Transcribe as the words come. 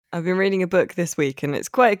I've been reading a book this week, and it's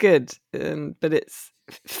quite good, but it's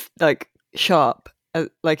like sharp,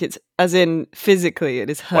 like it's as in physically, it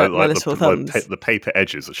has hurt my little thumbs. The paper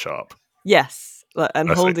edges are sharp. Yes, and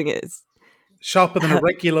holding it is sharper than a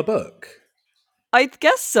regular book. I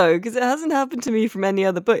guess so, because it hasn't happened to me from any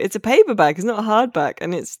other book. It's a paperback, it's not a hardback,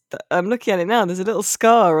 and I'm looking at it now. There's a little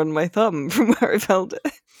scar on my thumb from where I've held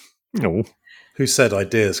it. No. Who said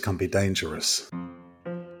ideas can be dangerous?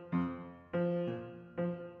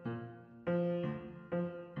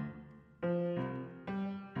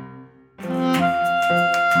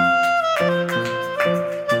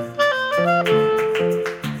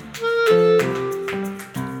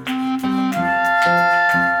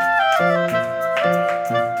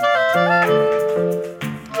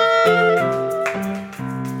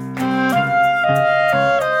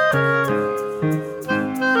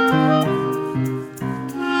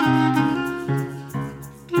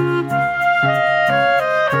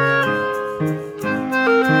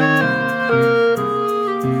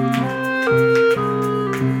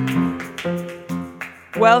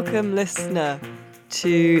 Welcome, listener,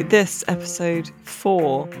 to this episode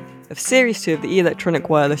 4 of Series 2 of the Electronic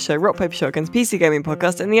Wireless Show, Rock Paper Shotgun's PC Gaming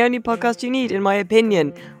Podcast, and the only podcast you need, in my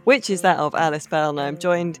opinion, which is that of Alice Bell. And I'm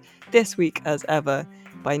joined this week, as ever,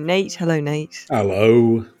 by Nate. Hello, Nate.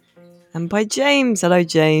 Hello. And by James. Hello,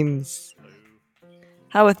 James.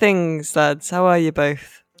 How are things, lads? How are you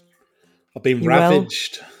both? I've been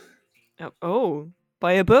ravaged. Well? Oh,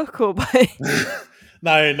 by a book or by...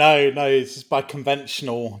 No. It's just by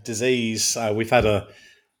conventional disease. We've had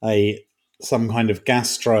some kind of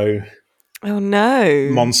gastro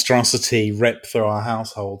monstrosity rip through our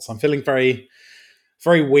household. So I'm feeling very,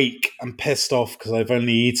 very weak and pissed off because I've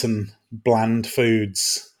only eaten bland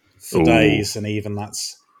foods for days, and even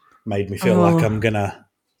that's made me feel like I'm gonna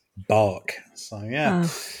bark. So yeah.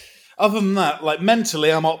 Other than that, like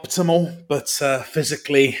mentally, I'm optimal, but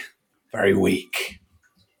physically, very weak.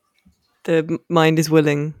 The mind is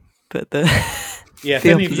willing, but the if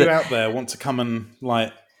any of you out there want to come and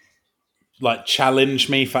like challenge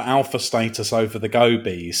me for alpha status over the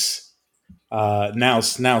Gobies,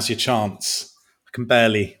 now's your chance. I can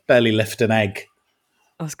barely lift an egg.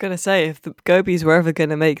 I was going to say, if the Gobies were ever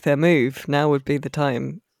going to make their move, now would be the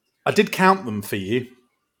time. I did count them for you.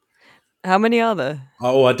 How many are there?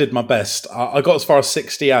 Oh, I did my best. I got as far as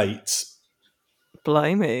 68.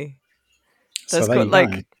 Blimey. That's got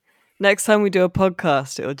like... Next time we do a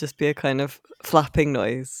podcast, it'll just be a kind of flapping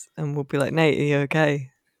noise, and we'll be like, Nate, are you okay?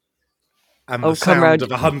 And the sound of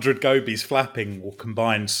 100 Gobies flapping will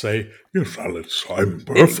combine to say, yes, Alice, I'm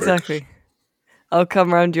perfect. Exactly. I'll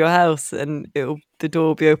come round your house, and the door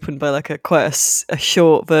will be opened by like quite a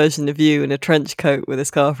short version of you in a trench coat with a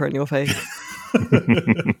scarf around your face.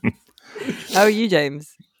 How are you,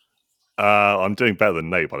 James? I'm doing better than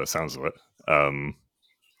Nate by the sounds of it.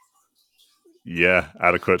 Yeah,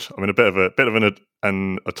 adequate. I'm in a bit of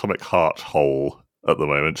an atomic heart hole at the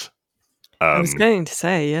moment. I was going to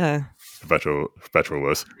say, yeah. For better or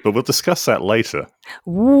worse. But we'll discuss that later.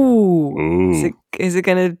 Ooh. Is it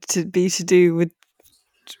going to be to do with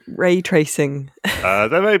ray tracing?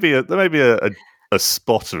 There may be a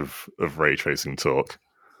spot of ray tracing talk.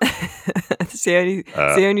 It's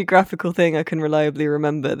the only graphical thing I can reliably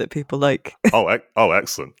remember that people like. Oh,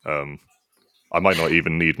 excellent. I might not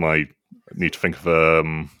even need to think of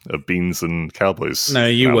a beans and cowboys. No,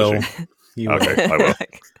 you analogy. will. Okay, I will.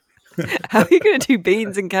 How are you going to do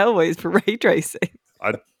beans and cowboys for ray tracing?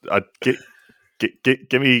 Give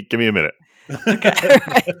me a minute. Okay,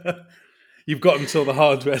 right. You've got until the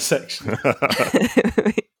hardware section.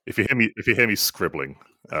 If you hear me scribbling,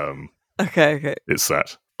 okay, it's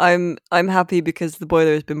that. I'm happy because the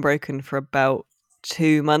boiler has been broken for about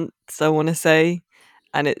 2 months, I want to say,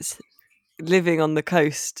 and it's living on the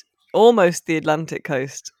coast, almost the Atlantic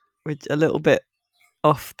coast, which a little bit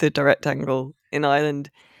off the direct angle in Ireland.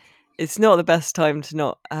 It's not the best time to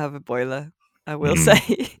not have a boiler, I will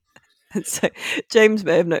say. And so James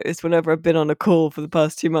may have noticed whenever I've been on a call for the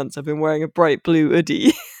past 2 months, I've been wearing a bright blue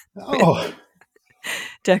hoodie.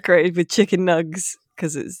 Decorated with chicken nugs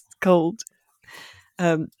because it's cold.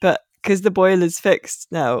 But because the boiler's fixed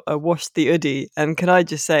now, I washed the hoodie. And can I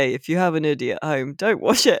just say, if you have an hoodie at home, don't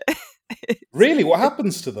wash it. Really? What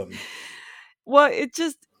happens to them? Well,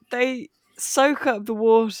 they soak up the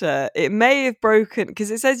water. It may have broken,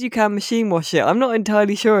 because it says you can machine wash it. I'm not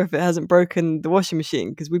entirely sure if it hasn't broken the washing machine,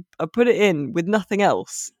 because I put it in with nothing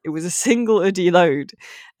else. It was a single hoodie load.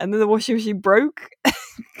 And then the washing machine broke.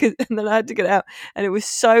 And then I had to get it out. And it was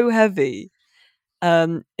so heavy.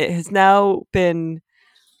 It has now been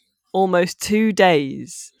almost 2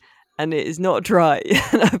 days. and it is not dry.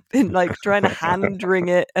 And I've been like trying to hand wring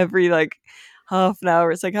it every like half an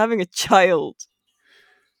hour. It's like having a child.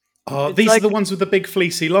 Oh, these are the ones with the big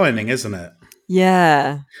fleecy lining, isn't it?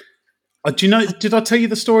 Yeah. Do you know? Did I tell you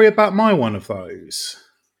the story about my one of those?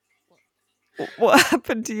 What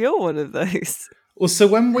happened to your one of those? Well, so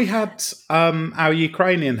when we had our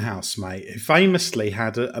Ukrainian housemate, who famously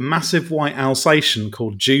had a massive white Alsatian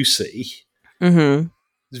called Juicy,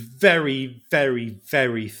 very, very,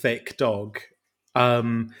 very thick dog,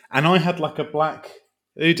 and I had like a black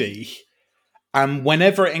hoodie, and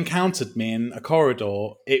whenever it encountered me in a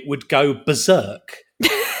corridor, it would go berserk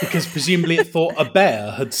because presumably it thought a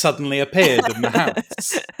bear had suddenly appeared in the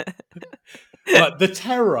house. Like the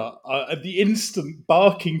terror, the instant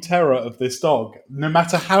barking terror of this dog, no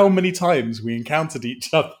matter how many times we encountered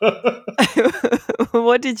each other.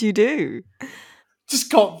 What did you do? Just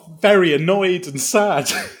got very annoyed and sad.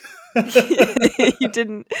 You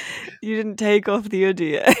didn't take off the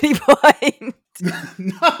hoodie at any point.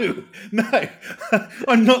 No.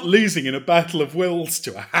 I'm not losing in a battle of wills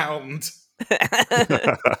to a hound.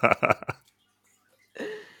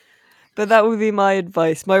 But that would be my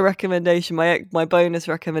advice. My recommendation, my bonus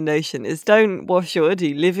recommendation is don't wash your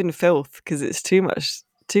hoodie. Live in filth because it's too much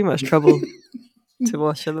trouble to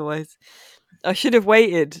wash otherwise. I should have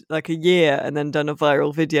waited like a year and then done a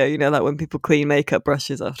viral video, you know, like when people clean makeup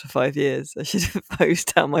brushes after 5 years. I should have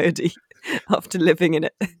posed down my hoodie after living in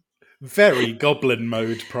it. Very goblin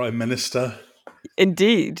mode, Prime Minister.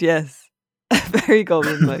 Indeed, yes. Very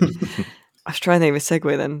goblin mode. I was trying to think of a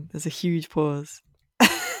segue then. There's a huge pause.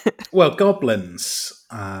 Well, goblins.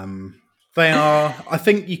 They are, I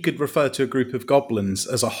think you could refer to a group of goblins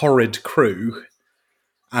as a horrid crew.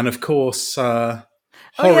 And of course,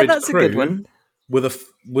 horrid that's crew a good one.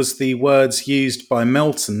 Was the words used by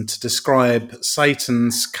Milton to describe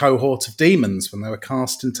Satan's cohort of demons when they were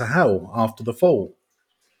cast into hell after the fall.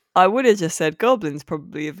 I would have just said goblins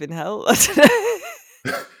probably live in hell. I don't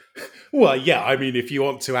know. Well, yeah, I mean, if you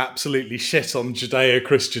want to absolutely shit on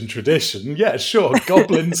Judeo-Christian tradition, yeah, sure,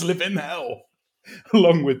 goblins live in hell,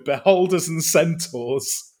 along with beholders and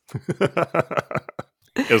centaurs.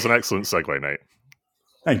 It was an excellent segue, Nate.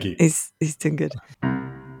 Thank you. He's doing good.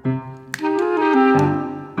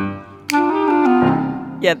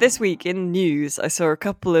 Yeah, this week in news, I saw a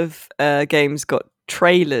couple of games got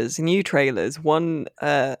new trailers. One,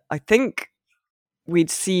 I think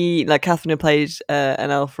we'd see, like Catherine had played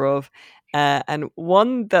an alpha of, and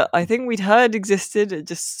one that I think we'd heard existed. It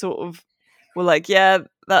just sort of were like, yeah,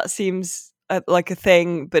 that seems like a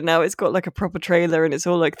thing, but now it's got like a proper trailer and it's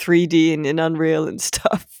all like 3D and in Unreal and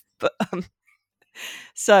stuff. But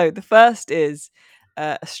so the first is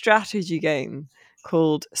a strategy game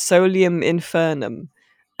called Solium Infernum,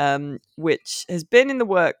 which has been in the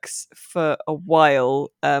works for a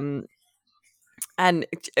while. And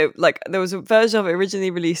like there was a version of it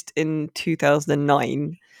originally released in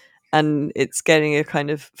 2009, and it's getting a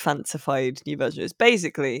kind of fancified new version. It's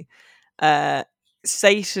basically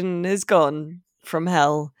Satan has gone from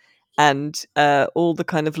hell, and all the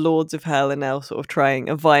kind of lords of hell are now sort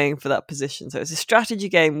of vying for that position. So it's a strategy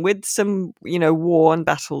game with some, war and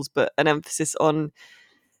battles, but an emphasis on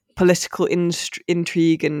political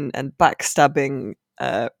intrigue and backstabbing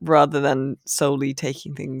rather than solely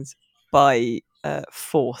taking things by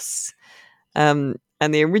force. And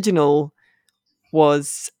the original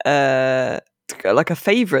was like a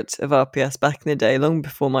favourite of RPS back in the day, long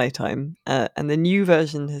before my time. And the new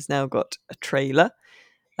version has now got a trailer.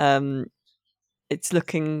 It's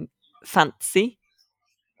looking fancy.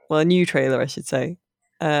 Well, a new trailer, I should say.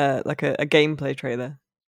 Like a gameplay trailer.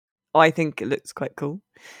 I think it looks quite cool.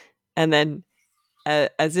 And then,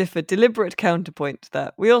 as if a deliberate counterpoint to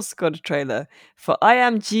that, we also got a trailer for I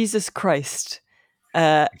Am Jesus Christ,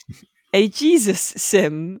 a Jesus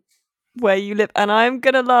sim where you live. And I'm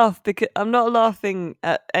going to laugh because I'm not laughing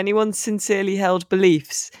at anyone's sincerely held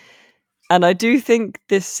beliefs. And I do think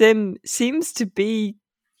this sim seems to be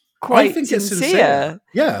quite sincere.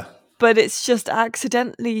 Yeah. But it's just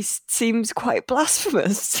accidentally seems quite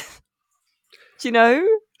blasphemous. Do you know?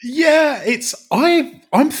 Yeah,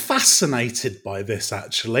 I'm fascinated by this,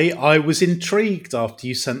 actually. I was intrigued after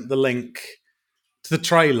you sent the link to the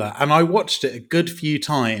trailer, and I watched it a good few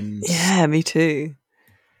times. Yeah, me too.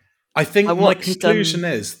 I think my conclusion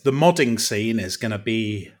is the modding scene is going to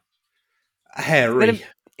be hairy.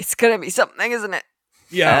 It's going to be something, isn't it?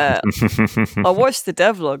 Yeah. I watched the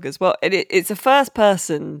devlog as well. It's a first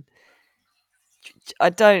person... I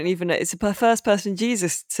don't even know. It's a first person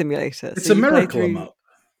Jesus simulator. It's a miracle em up.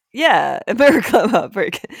 Yeah, a miracle em up.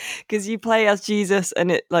 Because you play as Jesus,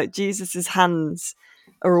 and it like Jesus's hands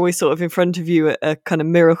are always sort of in front of you at a kind of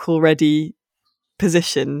miracle ready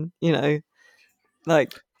position,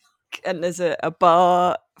 like, and there's a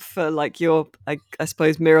bar for like your, I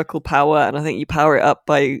suppose, miracle power, and I think you power it up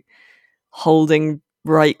by holding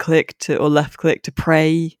right click or left click to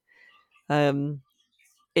pray.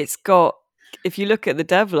 It's got, if you look at the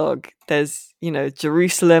devlog, there's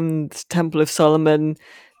Jerusalem, the Temple of Solomon,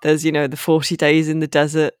 there's the 40 days in the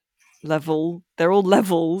desert level. They're all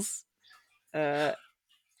levels.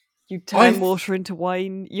 You turn water into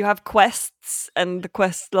wine. You have quests, and the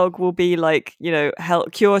quest log will be like,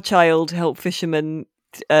 help cure child, help fisherman,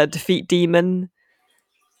 defeat demon.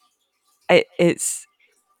 I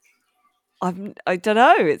don't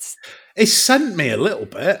know. It sent me a little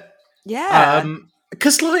bit. Yeah.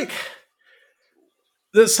 Because like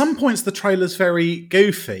at some points the trailer's very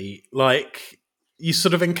goofy. Like you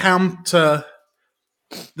sort of encounter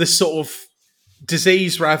this sort of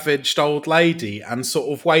disease-ravaged old lady and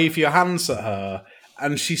sort of wave your hands at her,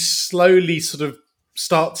 and she slowly sort of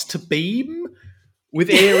starts to beam with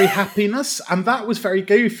eerie happiness, and that was very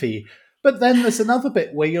goofy. But then there's another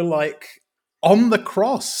bit where you're like on the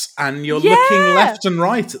cross and you're looking left and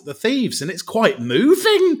right at the thieves, and it's quite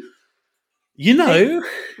moving.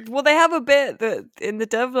 Well, they have a bit that in the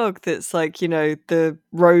devlog that's like, the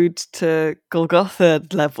road to Golgotha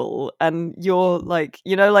level, and you're like,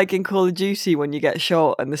 like in Call of Duty when you get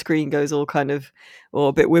shot and the screen goes all kind of, or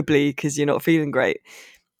a bit wibbly because you're not feeling great.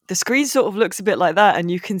 The screen sort of looks a bit like that,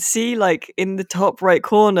 and you can see like in the top right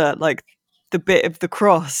corner, like the bit of the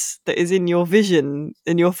cross that is in your vision,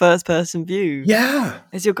 in your first person view. Yeah.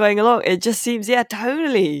 As you're going along, it just seems,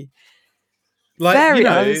 totally. Like, very,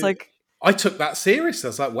 I was like, I took that seriously. I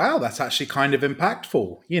was like, wow, that's actually kind of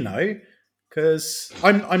impactful, because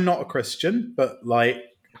I'm not a Christian, but like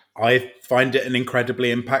I find it an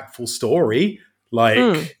incredibly impactful story.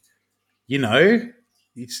 Like,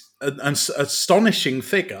 it's an astonishing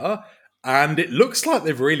figure, and it looks like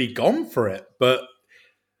they've really gone for it. But,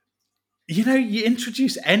 you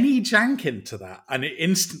introduce any jank into that, and it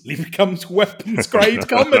instantly becomes weapons grade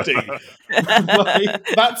comedy. Like,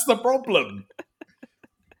 that's the problem.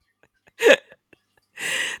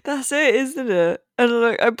 That's it, isn't it?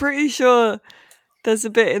 And I'm pretty sure there's a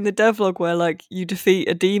bit in the devlog where like you defeat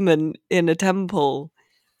a demon in a temple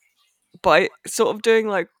by sort of doing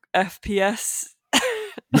like FPS,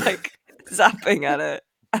 like zapping at it,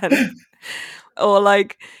 or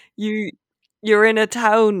like you're in a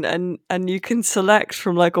town and you can select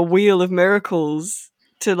from like a wheel of miracles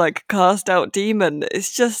to like cast out demon.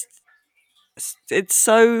 It's just, it's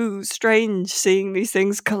so strange seeing these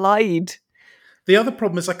things collide. The other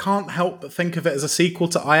problem is I can't help but think of it as a sequel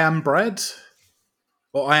to I Am Bread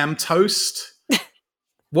or I Am Toast.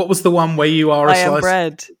 What was the one where you are a I slice? Am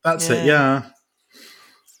Bread. That's it, yeah.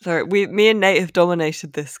 Sorry, me and Nate have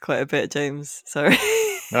dominated this quite a bit, James. Sorry.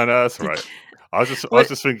 No, that's all right. I was just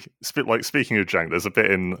thinking, like, speaking of jank, there's a bit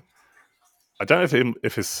in, I don't know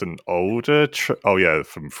if it's an older,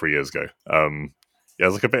 from 3 years ago.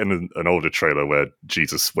 There's like a bit in an older trailer where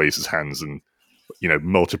Jesus waves his hands and,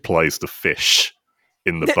 multiplies the fish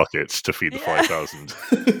in the bucket to feed the 5,000.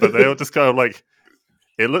 But they all just kind of like,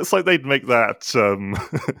 it looks like they'd make that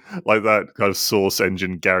like that kind of Source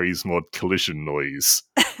Engine Gary's Mod collision noise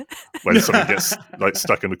when something gets like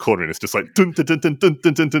stuck in the corner and it's just like dun dun dun dun dun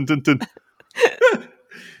dun dun dun dun dun.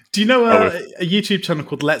 Do you know a YouTube channel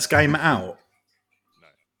called Let's Game It Out?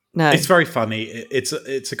 No. It's very funny. It's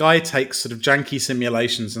a guy who takes sort of janky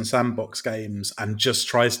simulations and sandbox games and just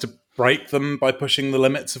tries to break them by pushing the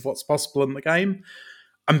limits of what's possible in the game.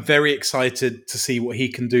 I'm very excited to see what he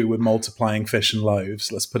can do with multiplying fish and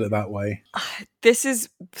loaves. Let's put it that way. This is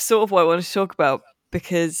sort of what I want to talk about,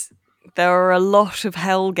 because there are a lot of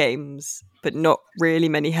hell games, but not really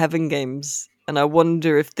many heaven games. And I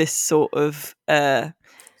wonder if this sort of,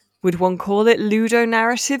 would one call it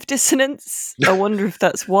ludonarrative dissonance? I wonder if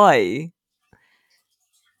that's why.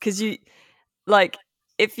 Because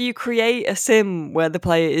if you create a sim where the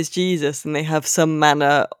player is Jesus and they have some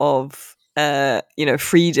manner of,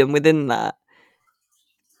 freedom within that,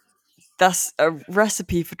 that's a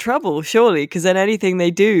recipe for trouble, surely, because then anything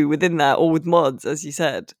they do within that, or with mods, as you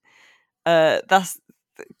said, that's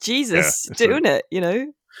Jesus doing it,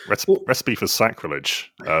 Recipe for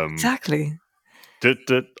sacrilege. Exactly.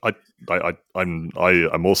 I'm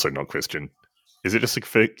also not Christian. Is it just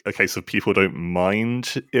a case of people don't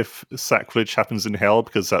mind if sacrilege happens in hell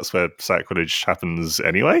because that's where sacrilege happens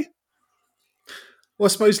anyway? Well, I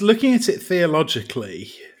suppose looking at it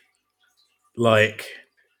theologically,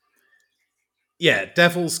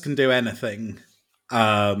 devils can do anything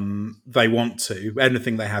they want to,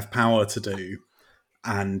 anything they have power to do.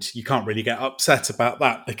 and you can't really get upset about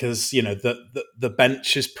that because the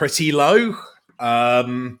bench is pretty low.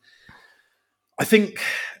 I think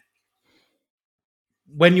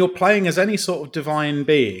when you're playing as any sort of divine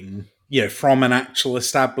being, from an actual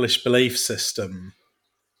established belief system,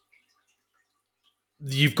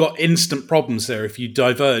 you've got instant problems there if you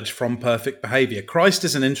diverge from perfect behavior. Christ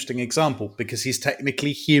is an interesting example because he's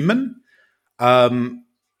technically human.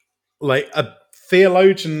 Like a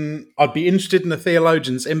theologian, I'd be interested in a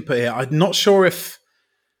theologian's input here. I'm not sure if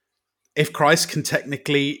Christ can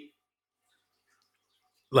technically,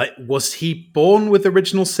 was he born with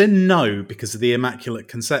original sin? No, because of the Immaculate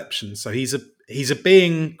Conception. So he's a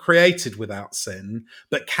being created without sin,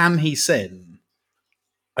 but can he sin?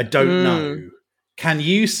 I don't know. Can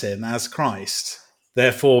you sin as Christ?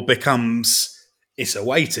 Therefore it's a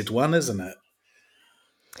weighted one, isn't it?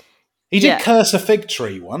 He did curse a fig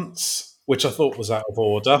tree once, which I thought was out of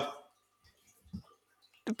order.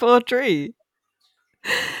 The poor tree.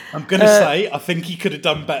 I'm going to say, I think he could have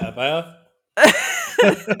done better there.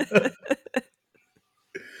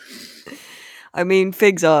 I mean,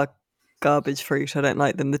 figs are garbage fruit. I don't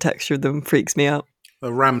like them. The texture of them freaks me out.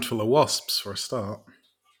 They're rammed full of wasps for a start.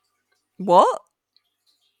 What?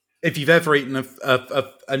 If you've ever eaten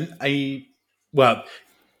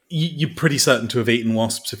you're pretty certain to have eaten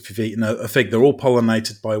wasps if you've eaten a fig. They're all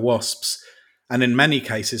pollinated by wasps, and in many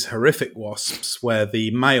cases, horrific wasps, where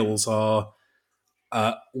the males are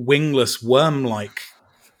wingless, worm-like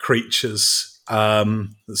creatures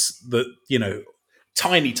that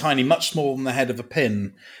tiny, much smaller than the head of a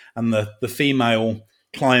pin, and the female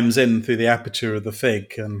climbs in through the aperture of the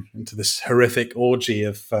fig and into this horrific orgy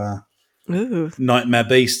of nightmare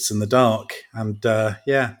beasts in the dark. And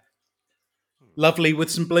lovely with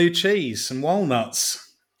some blue cheese and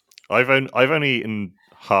walnuts. I've only eaten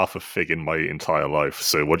half a fig in my entire life.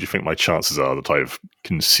 So what do you think my chances are that I've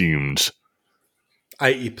consumed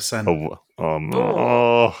 80%?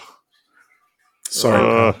 Oh.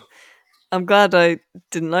 Sorry. I'm glad I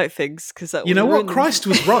didn't like figs because that. You know what? Christ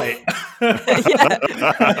was right.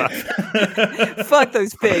 Fuck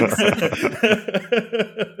those pigs.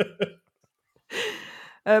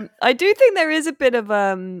 I do think there is a bit of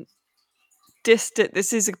distant.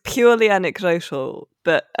 This is purely anecdotal,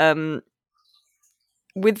 but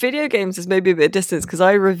with video games, there's maybe a bit of distance because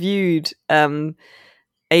I reviewed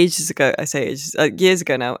ages ago. I say ages, years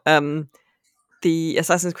ago now. The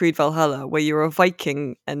Assassin's Creed Valhalla, where you're a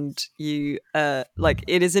Viking and you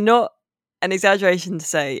it is not an exaggeration to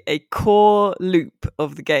say a core loop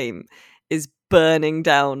of the game is burning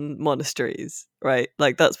down monasteries, right?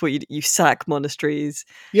 Like that's what you sack monasteries.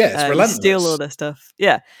 Yeah, it's relentless. You steal all their stuff.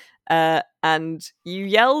 Yeah. And you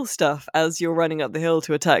yell stuff as you're running up the hill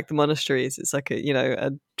to attack the monasteries. It's like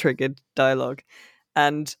a triggered dialogue.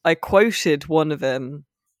 And I quoted one of them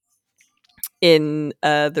in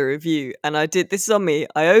the review, and this is on me.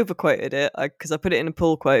 I overquoted it because I put it in a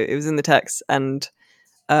pull quote. It was in the text, and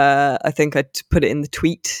I think I put it in the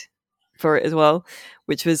tweet for it as well,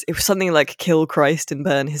 it was something like "kill Christ and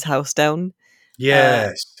burn his house down."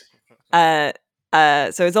 Yes. So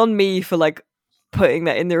it's on me for putting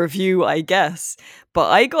that in the review, I guess.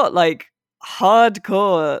 But I got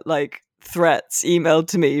hardcore threats emailed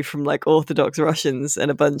to me from Orthodox Russians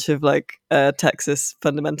and a bunch of Texas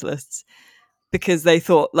fundamentalists. Because they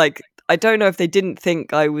thought, I don't know if they didn't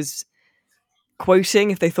think I was quoting,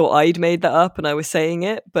 if they thought I'd made that up and I was saying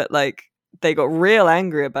it, but they got real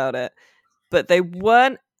angry about it. But they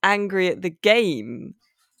weren't angry at the game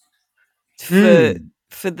for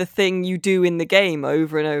the thing you do in the game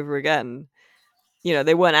over and over again.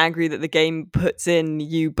 They weren't angry that the game puts in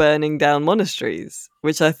you burning down monasteries,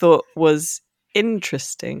 which I thought was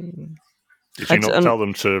interesting. Did you not tell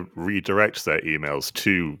them to redirect their emails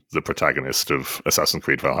to the protagonist of Assassin's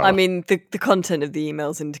Creed Valhalla? I mean, the content of the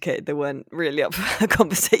emails indicated they weren't really up for a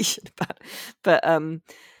conversation about it. But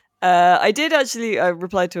I did actually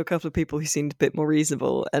reply to a couple of people who seemed a bit more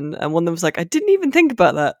reasonable, and one of them was like, I didn't even think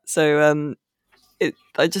about that. So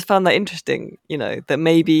I just found that interesting, that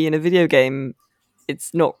maybe in a video game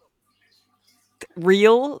it's not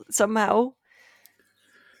real somehow.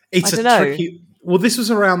 It's tricky... Well, this was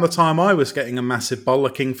around the time I was getting a massive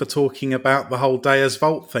bollocking for talking about the whole Deus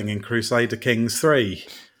Vult thing in Crusader Kings 3.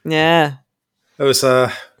 Yeah. It was,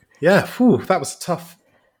 that was a tough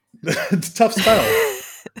spell.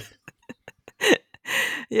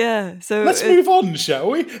 Yeah, so... Let's move on, shall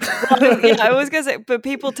we? I was going to say, but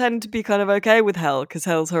people tend to be kind of okay with hell, because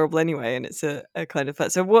hell's horrible anyway, and it's a kind of...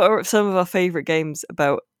 So what are some of our favourite games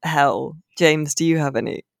about hell? James, do you have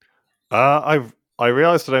any? I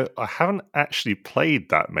realised that I haven't actually played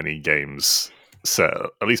that many games set,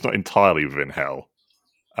 at least not entirely within Hell.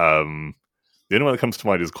 The only one that comes to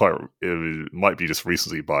mind it might be just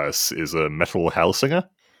recency bias, is a Metal Hellsinger.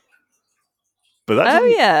 But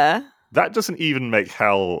that doesn't even make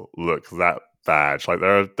Hell look that bad. Like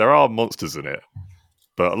there are monsters in it,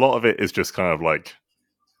 but a lot of it is just kind of like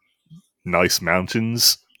nice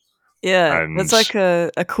mountains. Yeah, it's like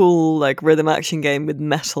a cool like rhythm action game with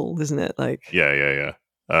metal, isn't it? Like yeah.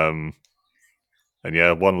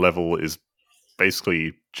 And one level is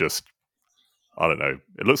basically just, I don't know.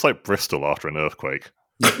 It looks like Bristol after an earthquake.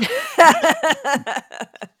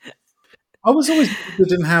 I was always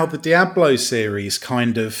interested in how the Diablo series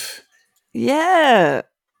kind of... Yeah.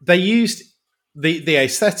 They used the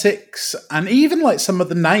aesthetics and even like some of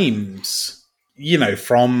the names,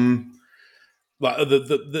 from like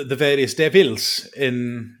the various devils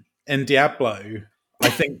in Diablo. I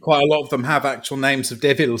think quite a lot of them have actual names of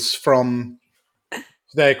devils from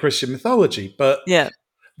their Christian mythology, but yeah,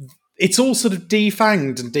 it's all sort of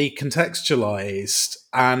defanged and decontextualized,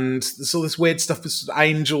 and there's all this weird stuff with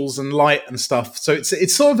angels and light and stuff. So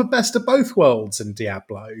it's sort of a best of both worlds in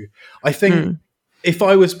Diablo. I think if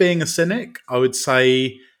I was being a cynic, I would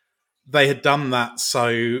say they had done that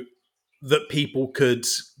so that people could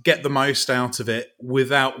get the most out of it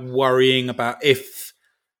without worrying about if,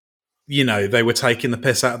 they were taking the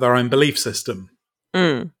piss out of their own belief system.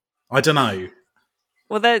 I don't know.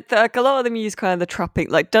 Well, like a lot of them use kind of the trapping,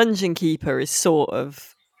 like Dungeon Keeper is sort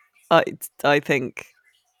of, I think,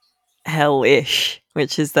 Hell-ish,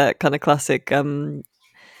 which is that kind of classic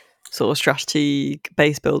sort of strategy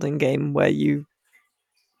base building game where you...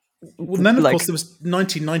 Well, then, of course, there was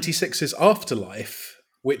 1996's Afterlife,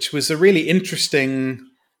 which was a really interesting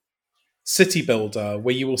city builder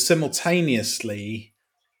where you were simultaneously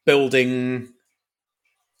building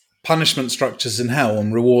punishment structures in hell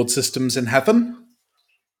and reward systems in heaven.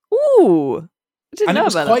 Ooh, I didn't know it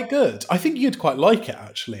was about quite good. I think you'd quite like it,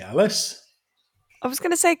 actually, Alice. I was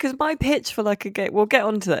going to say, because my pitch for like a game, we'll get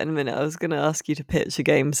onto that in a minute. I was going to ask you to pitch a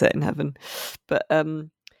game set in heaven, but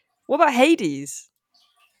what about Hades?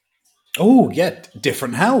 Oh, yeah,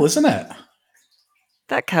 different hell, isn't it?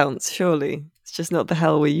 That counts, surely. It's just not the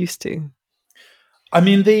hell we're used to. I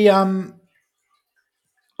mean,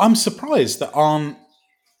 I'm surprised that aren't...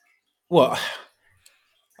 Well,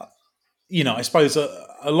 I suppose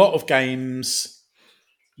a lot of games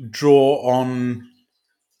draw on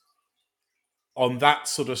that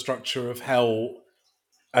sort of structure of hell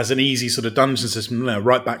as an easy sort of dungeon system,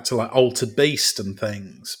 right back to like Altered Beast and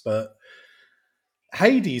things. But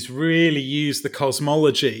Hades really used the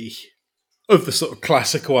cosmology of the sort of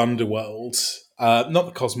classical underworld, not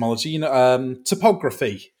the cosmology,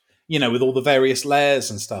 topography, with all the various layers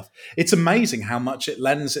and stuff. It's amazing how much it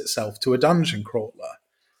lends itself to a dungeon crawler.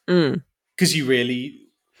 Because you really,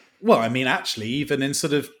 actually, even in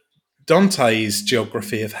sort of Dante's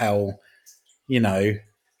geography of hell,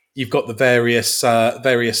 you've got the various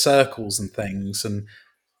circles and things. And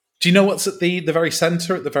do you know what's at the very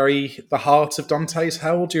center, at the heart of Dante's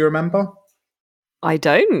hell? Do you remember? I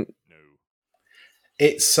don't.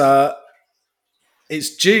 It's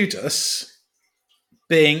Judas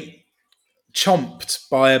being chomped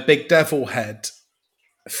by a big devil head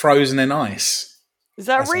frozen in ice. Is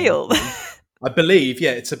that real? I believe,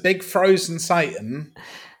 yeah. It's a big frozen Satan,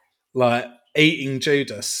 like, eating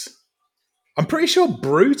Judas. I'm pretty sure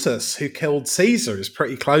Brutus, who killed Caesar, is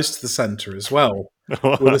pretty close to the center as well,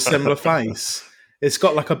 with a similar face. It's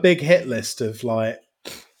got, like, a big hit list of, like,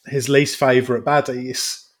 his least favourite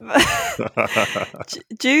baddies.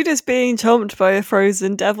 Judas being chomped by a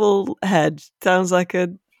frozen devil head sounds like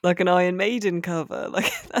an Iron Maiden cover.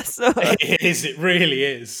 Like, that's not... It is. It really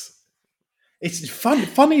is. It's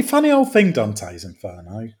funny old thing, Dante's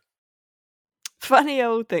Inferno. Funny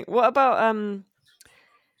old thing. What about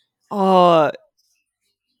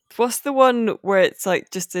what's the one where it's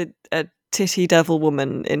like just a titty devil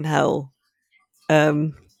woman in hell?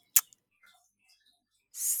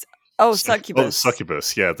 Succubus.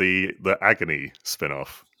 Succubus. Yeah, the Agony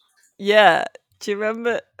spin-off. Yeah. Do you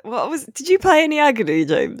remember did you play any Agony,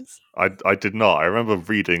 James? I did not. I remember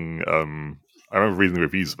reading the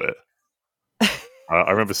reviews of it.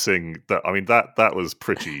 I remember seeing that. I mean, that was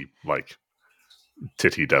pretty, like,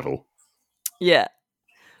 titty devil. Yeah.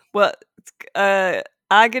 Well,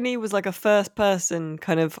 Agony was like a first-person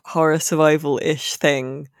kind of horror survival-ish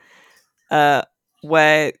thing,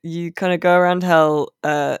 where you kind of go around hell,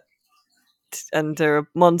 and there are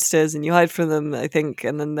monsters, and you hide from them, I think,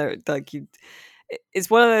 and then they're like you. It's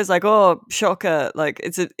one of those like, oh, shocker! Like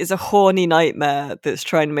it's a horny nightmare that's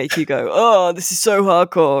trying to make you go, oh, this is so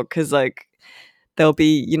hardcore, because like there'll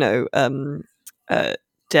be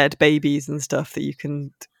dead babies and stuff that you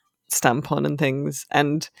can stamp on and things,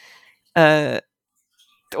 and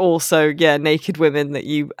also naked women that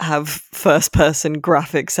you have first person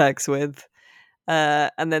graphic sex with.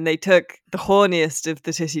 And then they took the horniest of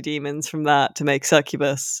the titty demons from that to make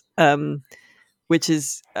Succubus, which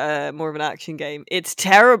is more of an action game. It's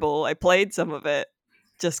terrible. I played some of it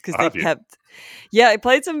just because they kept. Yeah, I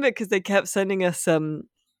played some of it because they kept sending us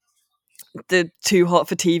the too hot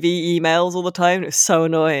for TV emails all the time. It was so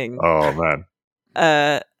annoying. Oh man.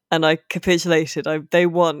 And I capitulated. They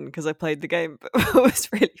won because I played the game. But what was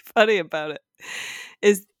really funny about it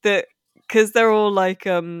is that because they're all like,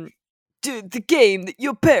 dude, the game that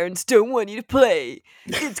your parents don't want you to play,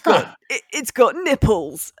 it's got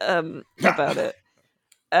nipples. About it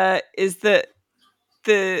is that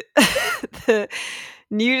the the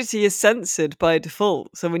nudity is censored by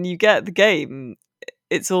default. So when you get the game,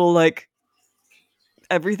 it's all like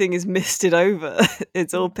everything is misted over.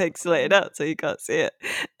 It's all pixelated out, so you can't see it,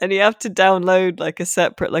 and you have to download like a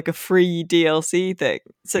separate, like a free DLC thing.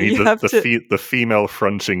 So you have the female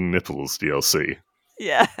fronting nipples DLC.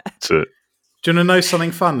 Yeah. Do you want to know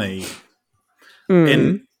something funny?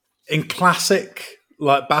 In classic,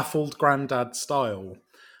 like, baffled granddad style,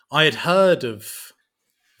 I had heard of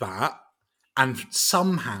that and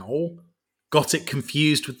somehow got it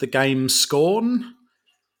confused with the game Scorn.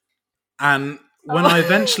 And when I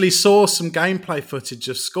eventually saw some gameplay footage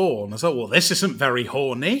of Scorn, I thought, well, this isn't very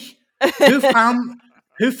horny. Who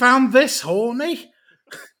found this horny?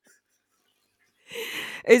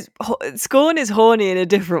 Scorn is horny in a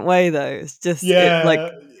different way, though. It's just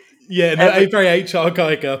a very H.R.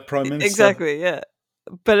 Geiger Prime Minister. Exactly, yeah.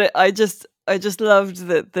 But I just loved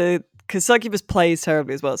that because Succubus plays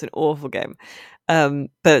terribly as well. It's an awful game,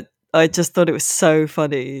 but I just thought it was so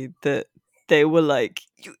funny that they were like,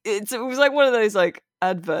 it was like one of those like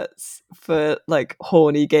adverts for like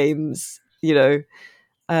horny games, you know.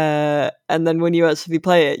 And then when you actually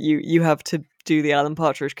play it, you have to do the Alan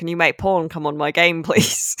Partridge. Can you make porn come on my game,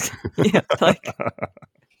 please? Yeah, like.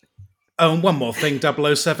 Oh, and one more thing,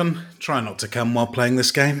 007. Try not to come while playing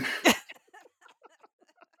this game.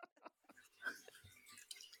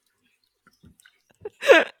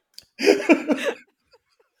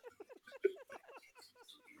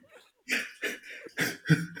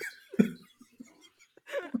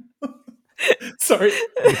 Sorry.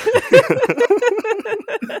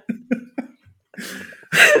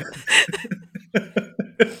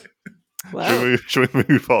 Wow. Should we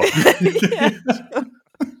move on?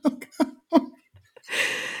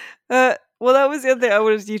 Well, that was the other thing I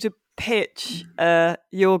wanted you to pitch.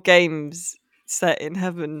 Your games set in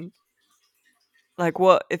heaven. Like,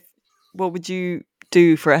 what would you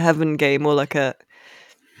do for a heaven game, or like at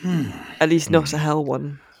least not a hell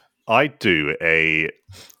one? I do a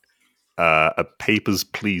Papers,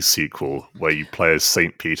 Please sequel where you play as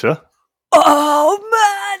Saint Peter. Oh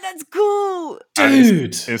man, that's cool,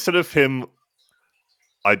 dude! Instead of him,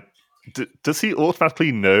 does he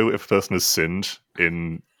automatically know if a person has sinned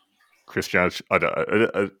in Christianity?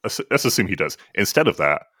 Let's assume he does. Instead of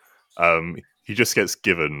that, he just gets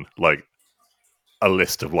given like a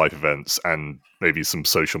list of life events and maybe some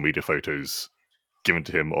social media photos given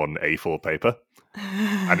to him on A4 paper,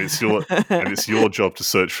 and it's your job to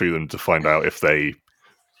search through them to find out if they,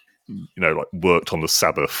 like worked on the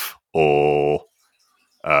Sabbath or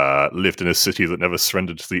lived in a city that never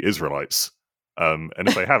surrendered to the Israelites. And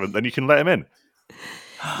if they haven't, then you can let him in.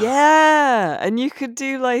 Yeah, and you could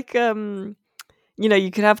do like you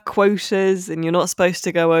could have quotas, and you're not supposed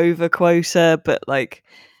to go over quota, but like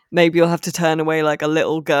maybe you'll have to turn away like a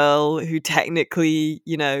little girl who technically,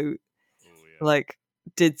 like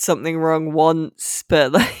did something wrong once,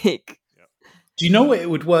 but like. Do you know what it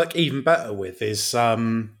would work even better with is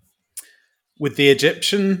with the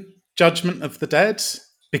Egyptian judgment of the dead,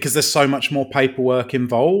 because there's so much more paperwork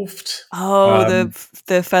involved. Oh,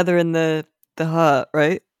 the feather in the heart,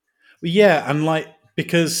 right? Yeah, and like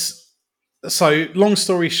so long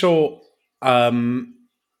story short, in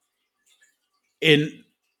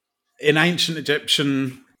ancient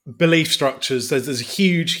Egyptian belief structures, there's a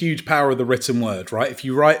huge power of the written word, right? If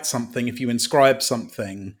you write something, if you inscribe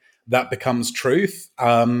something, that becomes truth.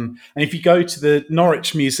 And if you go to the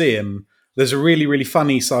Norwich Museum, there's a really, really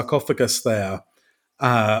funny sarcophagus there,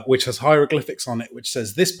 which has hieroglyphics on it, which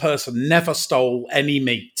says, "This person never stole any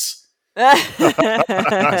meat." Like,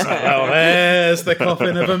 oh, there's the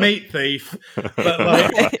coffin of a meat thief. But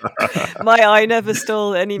like, my "I never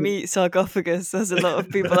stole any meat" sarcophagus. There's a lot of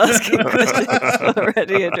people asking questions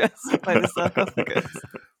already addressed by the sarcophagus.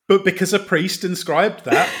 But because a priest inscribed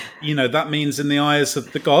that, that means in the eyes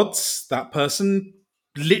of the gods, that person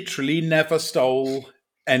literally never stole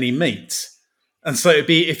any meat. And so it'd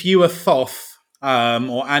be if you were Thoth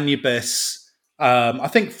or Anubis. I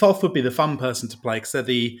think Thoth would be the fun person to play because they're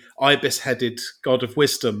the ibis-headed god of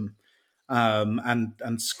wisdom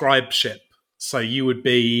and scribeship. So you would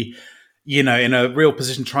be, in a real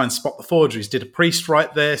position to try and spot the forgeries. Did a priest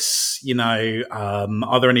write this?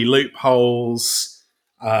 Are there any loopholes?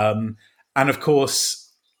 And of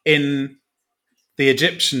course, in the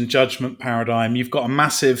Egyptian judgment paradigm, you've got a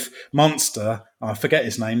massive monster. I forget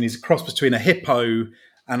his name. He's a cross between a hippo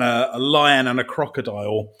and a lion and a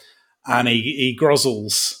crocodile, and he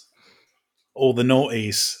grozzles all the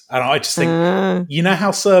naughties. And I just think,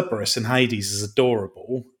 how Cerberus in Hades is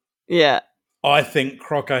adorable? Yeah. I think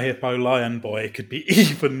Croco Hippo Lion Boy could be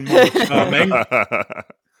even more charming.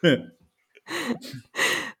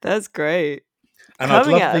 That's great. And I'd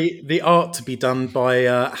love the art to be done by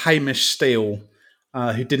Hamish Steele,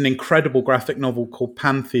 who did an incredible graphic novel called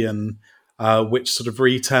Pantheon, which sort of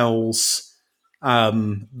retells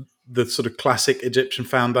the sort of classic Egyptian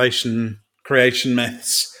foundation creation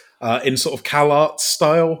myths in sort of CalArts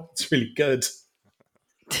style. It's really good.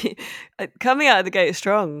 Coming out of the gate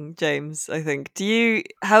strong, James, I think.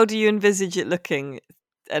 How do you envisage it looking?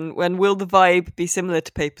 And when will the vibe be similar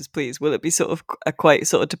to Papers, Please? Will it be sort of a quite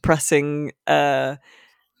sort of depressing admin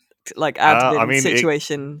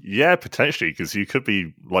situation? Yeah, potentially, because you could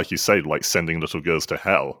be, like you say, like sending little girls to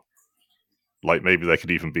hell. Like maybe there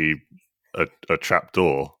could even be a trap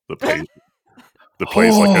door that plays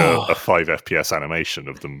like a 5 FPS animation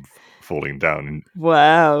of them falling down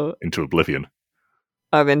into oblivion.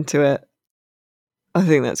 I'm into it. I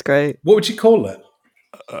think that's great. What would you call it?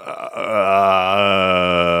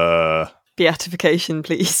 Beatification,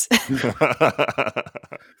 please.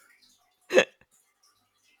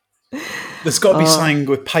 There's got to be something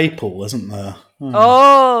with papal, isn't there?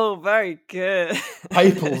 Oh, very good.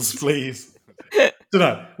 Papals, please. Don't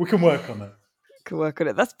know. We can work on it.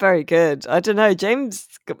 That's very good. I don't know. James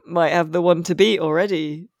might have the one to beat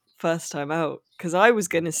already first time out. Because I was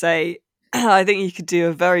going to say, I think you could do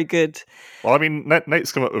a very good... Well, I mean,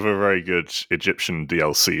 Nate's come up with a very good Egyptian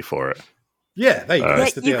DLC for it. Yeah, there you go.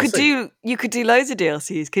 That's the DLC. You could do loads of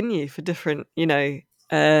DLCs, couldn't you, for different,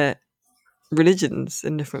 religions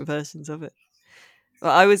and different versions of it.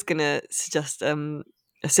 Well, I was going to suggest a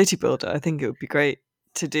city builder. I think it would be great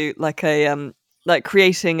to do like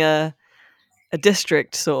creating a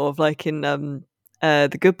district sort of like in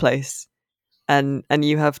The Good Place, and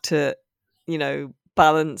you have to,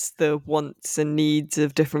 balance the wants and needs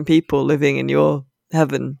of different people living in your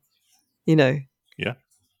heaven, Yeah.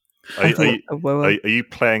 Are you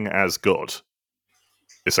playing as God,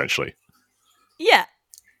 essentially? Yeah.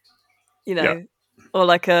 Or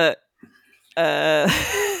like an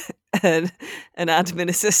admin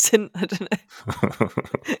assistant. I don't know.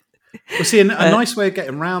 Well, see, a nice way of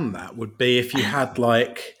getting around that would be if you had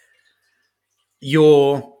like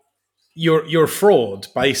you're a fraud,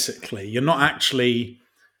 basically. You're not actually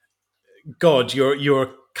God. You're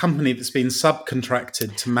a company that's been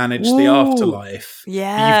subcontracted to manage the afterlife.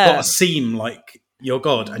 Yeah. You've got to seem like you're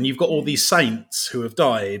God, and you've got all these saints who have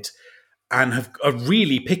died and are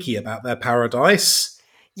really picky about their paradise.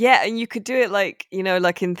 Yeah, and you could do it like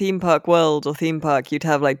in Theme Park World or Theme Park, you'd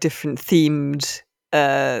have like different themed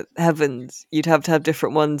heavens. You'd have to have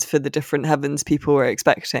different ones for the different heavens people were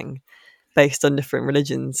expecting based on different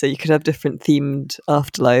religions. So you could have different themed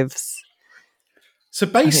afterlives. So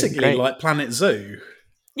basically like Planet Zoo.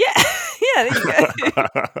 Yeah. Yeah, there you go.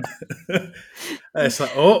 It's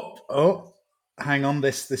like, hang on,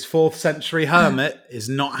 this 4th century hermit is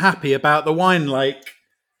not happy about the wine lake.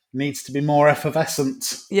 Needs to be more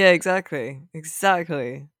effervescent. Yeah, exactly.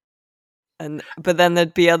 But then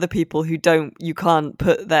there'd be other people who you can't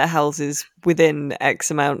put their houses within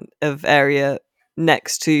X amount of area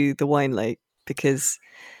next to the wine lake because,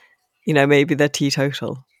 maybe they're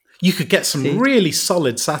teetotal. You could get some really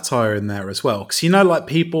solid satire in there as well. Because, like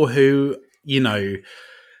people who, the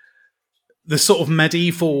sort of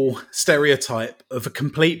medieval stereotype of a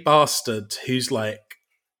complete bastard who's like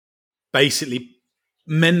basically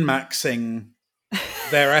min-maxing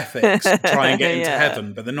their ethics to try and get into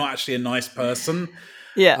heaven, but they're not actually a nice person.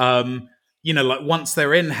 Yeah. Like once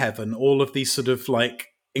they're in heaven, all of these sort of like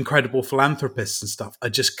incredible philanthropists and stuff are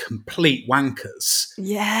just complete wankers.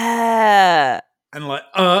 Yeah. And like,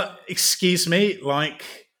 excuse me,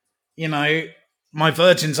 like, my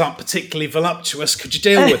virgins aren't particularly voluptuous. Could you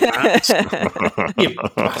deal with that? You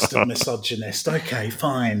bastard misogynist. Okay,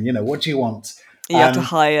 fine. What do you want? You have to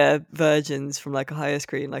hire virgins from like a higher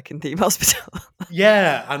screen, like in Theme Hospital.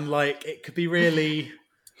 Yeah, and like it could be really,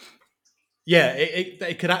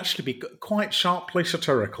 it could actually be quite sharply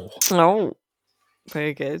satirical. Oh,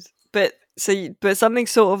 very good. But But something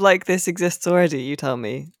sort of like this exists already, you tell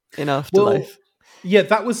me, in Afterlife. Well, yeah,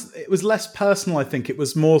 it was less personal, I think. It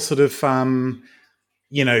was more sort of,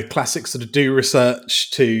 classic sort of do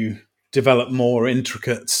research to develop more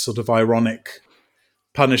intricate sort of ironic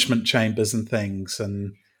punishment chambers and things.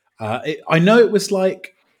 And I know it was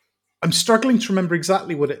like, I'm struggling to remember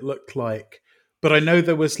exactly what it looked like, but I know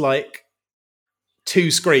there was like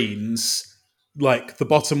 2 screens. Like the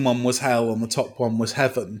bottom one was hell and the top one was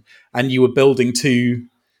heaven, and you were building two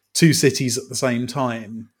cities at the same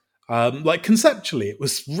time. Like conceptually, it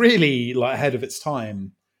was really like ahead of its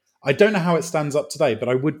time. I don't know how it stands up today, but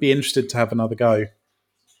I would be interested to have another go.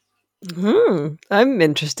 I'm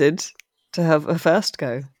interested to have a first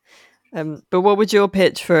go. But what would your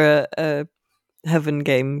pitch for a heaven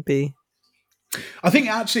game be? I think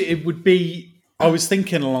actually it would be. I was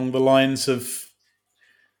thinking along the lines of,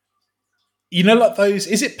 like those.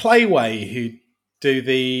 Is it Playway who do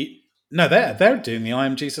the? No, they're doing the I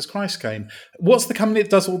Am Jesus Christ game. What's the company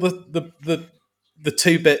that does all the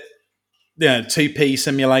 2-bit, 2P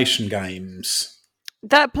simulation games?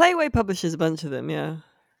 That Playway publishes a bunch of them, yeah.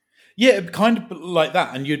 Yeah, kind of like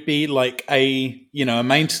that, and you'd be like a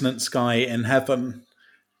maintenance guy in heaven,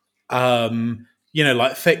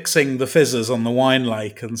 like fixing the fizzers on the wine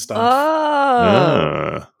lake and stuff.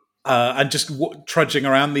 Oh. And just trudging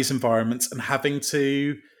around these environments and having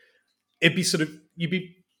to. It'd be sort of you'd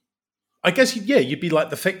be. I guess, you'd be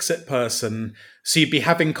like the fix-it person. So you'd be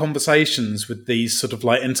having conversations with these sort of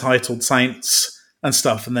like entitled saints and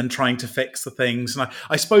stuff, and then trying to fix the things. And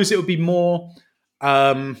I suppose it would be more,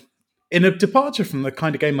 in a departure from the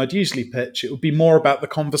kind of game I'd usually pitch, it would be more about the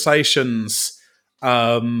conversations,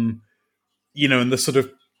 and the sort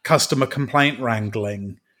of customer complaint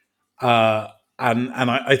wrangling. And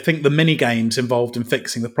I think the mini games involved in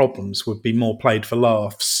fixing the problems would be more played for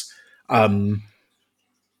laughs.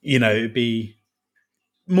 It'd be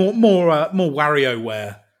more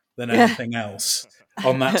WarioWare than anything else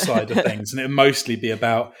on that side of things. And it'd mostly be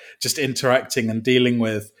about just interacting and dealing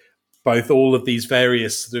with both all of these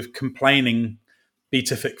various sort of complaining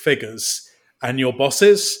beatific figures and your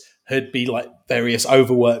bosses, who'd be like various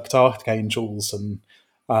overworked archangels and,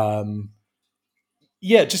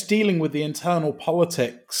 just dealing with the internal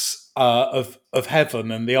politics of heaven,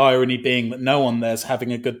 and the irony being that no one there's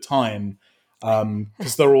having a good time.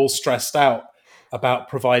 Because they're all stressed out about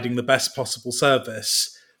providing the best possible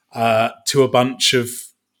service to a bunch of,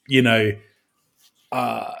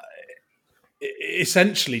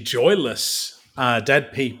 essentially joyless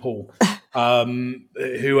dead people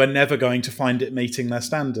who are never going to find it meeting their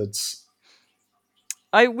standards.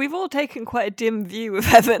 We've all taken quite a dim view of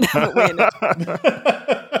heaven, haven't we?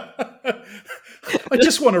 I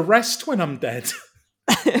just want to rest when I'm dead.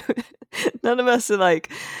 None of us are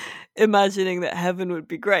like imagining that heaven would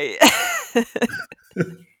be great.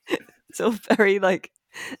 It's all very like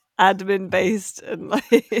admin based and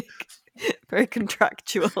like very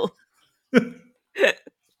contractual.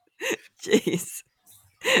 Jeez,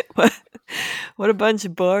 what a bunch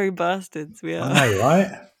of boring bastards we are. I know,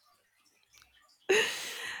 right?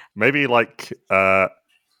 Maybe like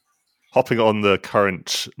hopping on the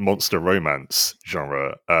current monster romance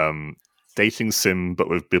genre, dating sim but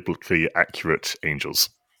with biblically accurate angels.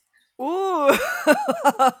 Ooh,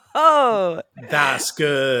 that's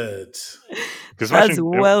good. That's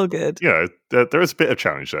well good. Yeah, there is a bit of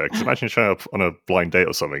challenge there. Because imagine showing up on a blind date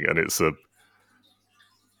or something, and it's a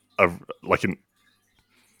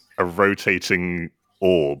rotating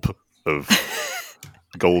orb of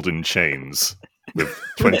golden chains with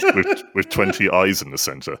 20 eyes in the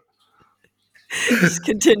center. Just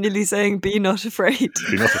continually saying, "Be not afraid."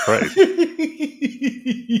 Be not afraid.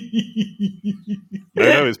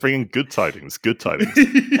 No, it's bringing good tidings. Good tidings.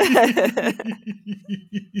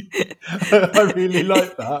 I really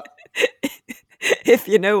like that. If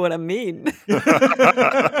you know what I mean.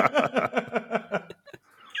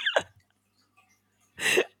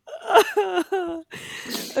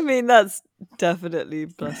 I mean, that's definitely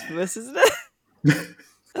blasphemous, isn't it?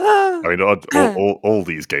 I mean, all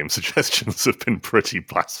these game suggestions have been pretty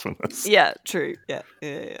blasphemous. Yeah, true. Yeah.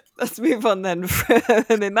 Let's move on then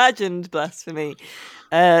from imagined blasphemy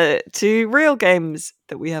to real games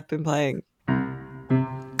that we have been playing.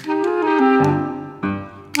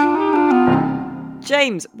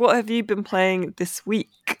 James, what have you been playing this week?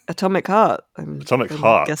 Atomic Heart. Atomic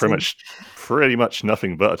Heart, pretty much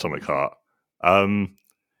nothing but Atomic Heart.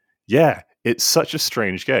 Yeah, it's such a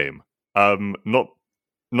strange game.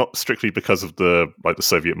 Not strictly because of the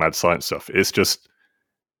Soviet mad science stuff. It's just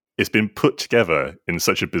it's been put together in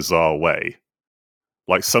such a bizarre way.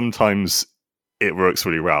 Like sometimes it works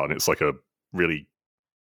really well, and it's like a really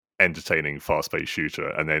entertaining, fast-paced shooter,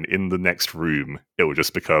 and then in the next room, it will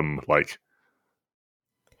just become like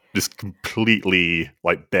this completely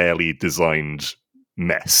like barely designed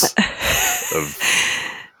mess of.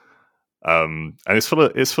 And it's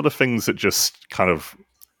full of things that just kind of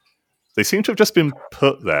they seem to have just been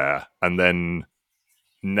put there and then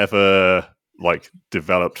never like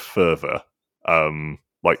developed further.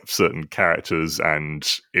 Like certain characters and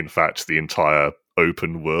in fact the entire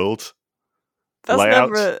open world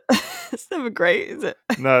layout. It's never great, is it?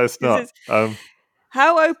 No, it's not.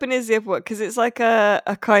 How open is the open world? Because it's like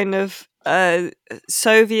a kind of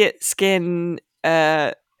Soviet skin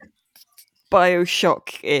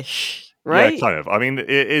Bioshock-ish, right? Yeah, kind of. I mean, it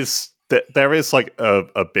is. There is like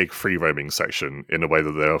a big free roaming section in a way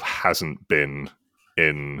that there hasn't been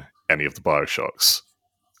in any of the Bioshocks.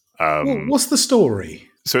 What's the story?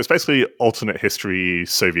 So it's basically alternate history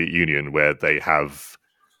Soviet Union, where they have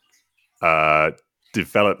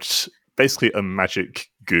developed basically a magic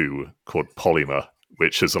goo called polymer,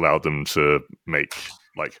 which has allowed them to make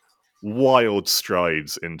like wild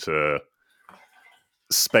strides into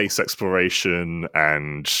space exploration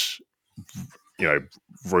and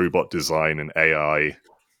robot design and AI,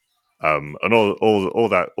 and all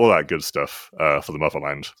that good stuff for the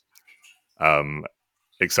motherland.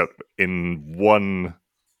 Except in one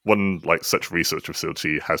like such research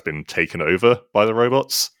facility has been taken over by the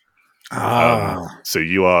robots. So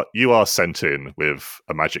you are sent in with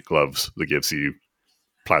a magic glove that gives you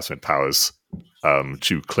plasmid powers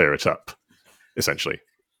to clear it up, essentially.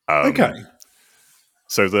 Okay.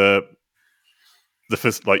 So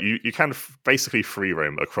you can basically free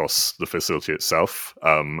roam across the facility itself,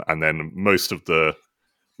 and then most of the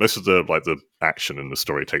like the action in the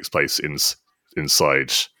story takes place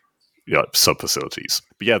inside sub facilities.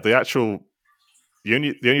 But yeah, the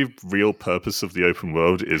only real purpose of the open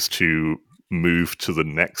world is to move to the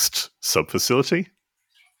next sub facility.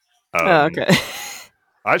 Okay.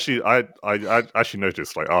 I actually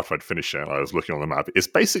noticed, like, after I'd finished it, I was looking on the map. It's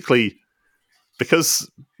basically because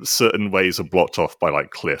certain ways are blocked off by like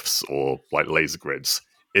cliffs or like laser grids.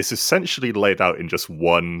 It's essentially laid out in just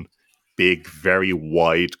one big, very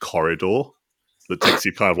wide corridor that takes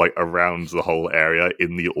you kind of like around the whole area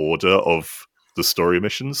in the order of the story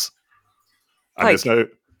missions. And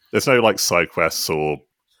there's no like side quests or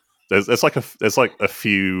there's like a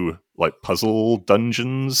few like puzzle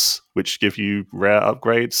dungeons which give you rare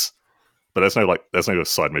upgrades, but there's no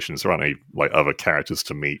side missions. There aren't any like other characters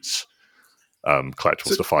to meet,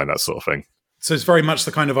 collectibles to find, that sort of thing. So it's very much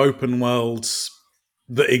the kind of open world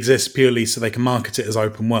that exists purely so they can market it as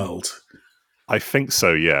open world. I think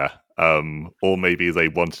so, yeah. Or maybe they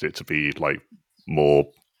wanted it to be like more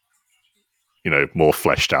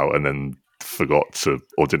fleshed out and then forgot to,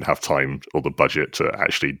 or didn't have time or the budget to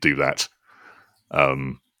actually do that.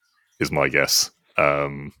 Is my guess.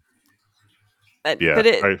 Yeah,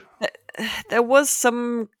 but there was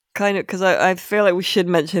some kind of, because I feel like we should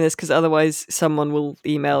mention this because otherwise someone will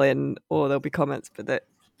email in or there'll be comments. But that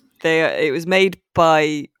it was made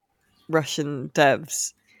by Russian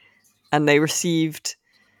devs, and they received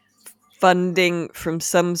funding from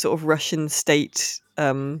some sort of Russian state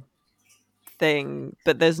thing,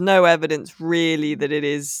 but there's no evidence really that it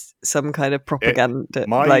is some kind of propaganda.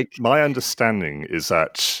 My understanding is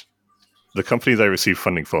that the company they received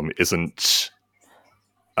funding from isn't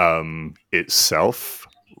itself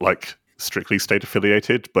like strictly state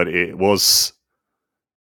affiliated, but it was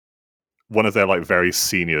one of their like very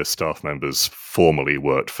senior staff members formerly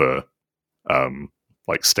worked for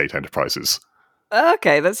like state enterprises.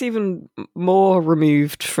 Okay, that's even more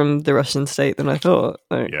removed from the Russian state than I thought.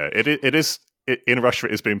 Yeah, it is. In Russia,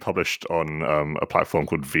 it is being published on a platform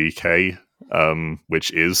called VK,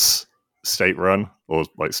 which is state-run or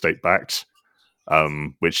like state-backed,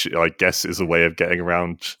 which I guess is a way of getting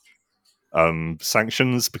around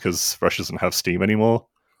sanctions because Russia doesn't have Steam anymore.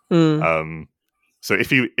 So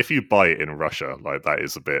if you buy it in Russia, like that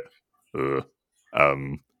is a bit,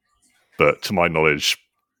 but to my knowledge,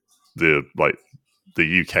 the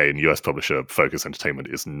UK and US publisher Focus Entertainment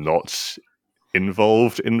is not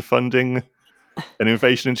involved in funding an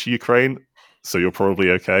invasion into Ukraine, so you're probably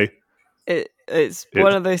okay. It's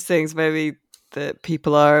one of those things maybe that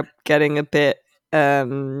people are getting a bit I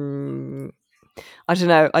don't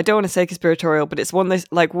know, I don't want to say conspiratorial, but it's one of those,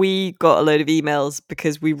 like, we got a load of emails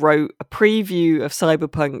because we wrote a preview of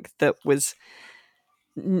Cyberpunk that was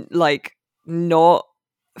like not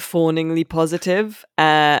fawningly positive,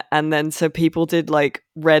 and then so people did like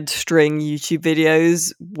red string YouTube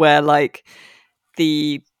videos where like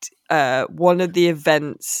the one of the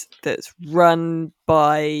events that's run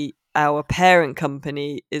by our parent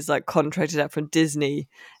company is like contracted out from Disney,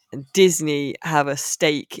 and Disney have a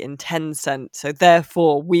stake in Tencent, so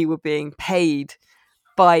therefore we were being paid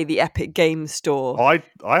by the Epic Games Store. I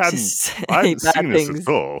hadn't seen this at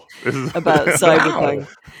all. About Cyberpunk.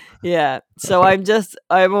 Yeah, so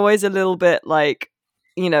I'm always a little bit like,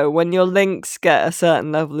 when your links get a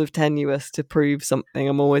certain level of tenuous to prove something,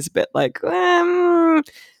 I'm always a bit like,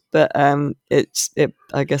 but it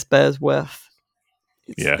I guess bears worth.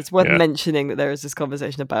 It's worth mentioning that there is this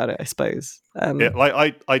conversation about it, I suppose.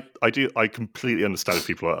 I completely understand if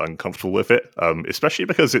people are uncomfortable with it, especially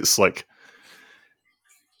because it's like,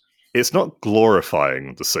 it's not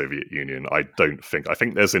glorifying the Soviet Union, I don't think. I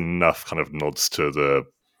think there's enough kind of nods to the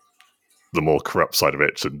more corrupt side of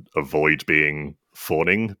it to avoid being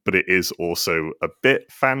fawning, but it is also a bit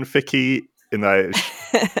fanficky in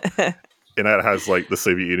that it has like the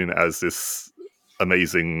Soviet Union as this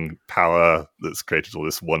amazing power that's created all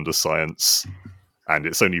this wonder science, and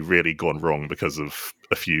it's only really gone wrong because of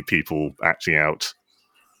a few people acting out.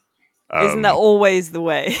 Isn't that always the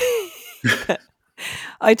way?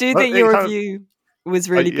 I do think your review was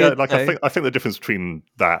really good. Like I think the difference between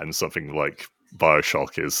that and something like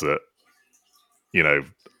BioShock is that,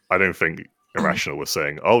 I don't think Irrational was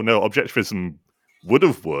saying, "Oh no, objectivism would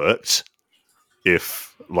have worked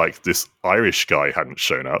if like this Irish guy hadn't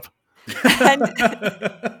shown up."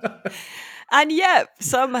 And yet,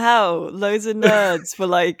 somehow, loads of nerds were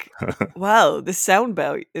like, "Wow, this sound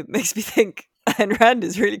belt, it makes me think Ayn Rand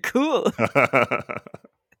is really cool."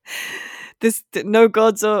 This no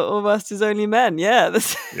gods or masters, only men. Yeah,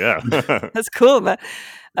 that's cool, man.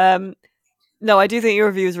 No, I do think your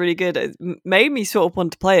review is really good. It made me sort of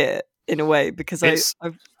want to play it in a way because it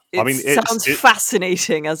sounds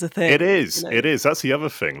fascinating as a thing. It is. It is. That's the other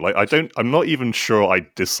thing. Like, I'm not even sure I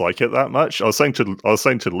dislike it that much. I was saying to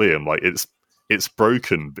Liam, like, it's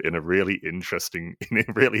broken but in really interesting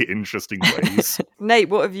ways. Nate,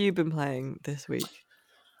 what have you been playing this week?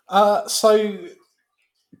 So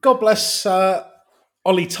God bless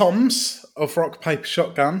Ollie Toms of Rock Paper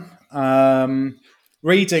Shotgun.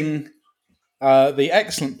 Reading the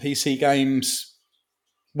excellent PC Games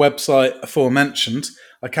website aforementioned,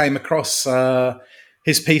 I came across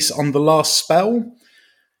his piece on The Last Spell,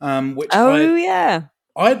 which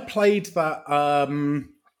I'd played that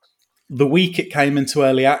the week it came into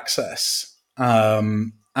early access,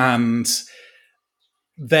 and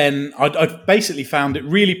then I'd basically found it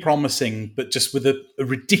really promising, but just with a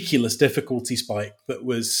ridiculous difficulty spike that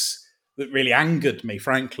really angered me,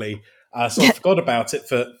 frankly. So I forgot about it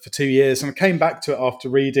for 2 years, and I came back to it after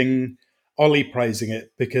reading Ollie praising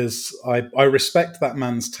it because I respect that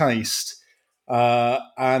man's taste,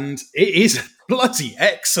 and it is bloody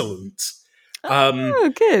excellent. Oh,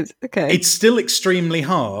 good. Okay. It's still extremely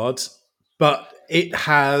hard, but it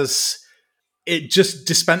just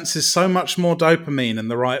dispenses so much more dopamine in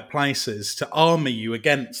the right places to armor you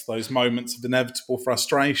against those moments of inevitable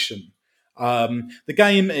frustration. The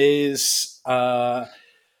game is, I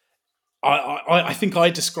think I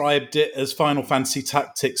described it as Final Fantasy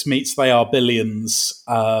Tactics meets They Are Billions.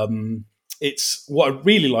 It's what I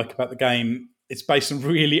really like about the game. It's based on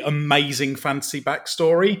really amazing fantasy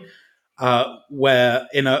backstory, where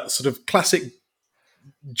in a sort of classic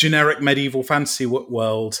generic medieval fantasy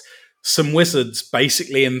world, some wizards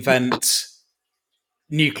basically invent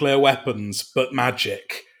nuclear weapons, but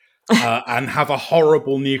magic, and have a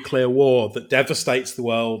horrible nuclear war that devastates the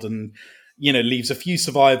world and, leaves a few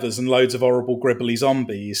survivors and loads of horrible gribbly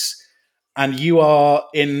zombies. And you are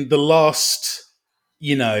in the last,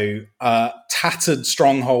 tattered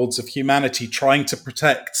strongholds of humanity trying to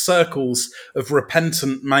protect circles of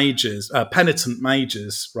penitent mages,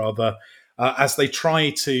 as they try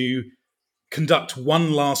to conduct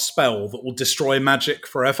one last spell that will destroy magic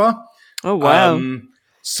forever. Oh, wow.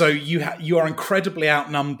 So you are incredibly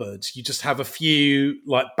outnumbered. You just have a few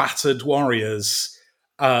like battered warriors,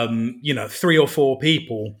 3 or 4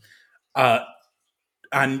 people,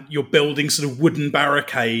 and you're building sort of wooden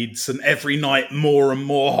barricades, and every night more and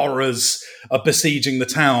more horrors are besieging the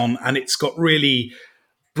town, and it's got really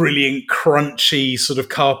brilliant, crunchy sort of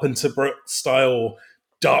Carpenter Brooks style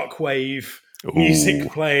dark wave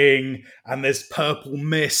music playing, and there's purple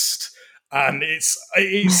mist, and it's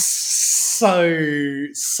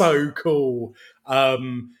so cool.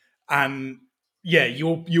 And yeah,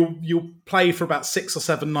 you'll play for about 6 or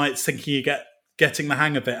 7 nights thinking you getting the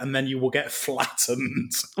hang of it, and then you will get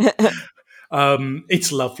flattened.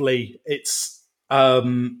 It's lovely. It's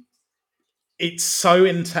so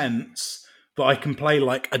intense that I can play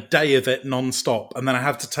like a day of it non-stop, and then I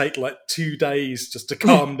have to take like 2 days just to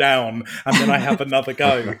calm down, and then I have another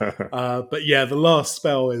go. But yeah, The Last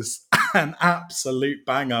Spell is an absolute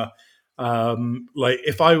banger. Like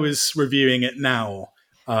if I was reviewing it now,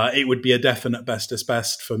 it would be a definite bestest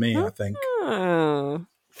best for me, I think. Oh,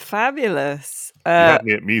 fabulous. You had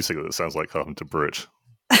me at music that sounds like Carpenter Brut.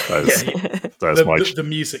 The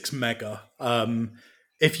music's mega.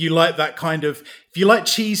 If you like that kind of, if you like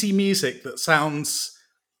cheesy music that sounds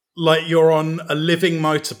like you're on a living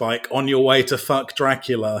motorbike on your way to fuck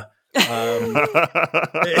Dracula, that's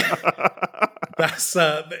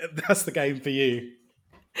the game for you.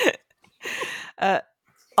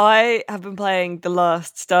 I have been playing The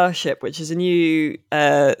Last Starship, which is a new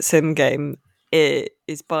sim game.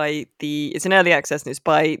 It's an early access, and it's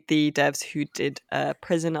by the devs who did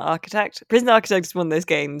Prison Architect. Prison Architect is one of those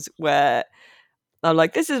games where I'm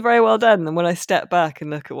like, this is very well done, and when I step back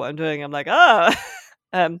and look at what I'm doing, I'm like,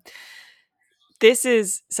 this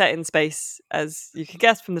is set in space, as you could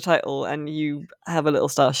guess from the title, and you have a little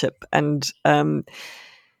starship, and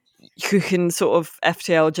you can sort of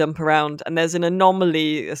FTL jump around, and there's an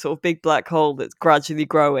anomaly, a sort of big black hole that's gradually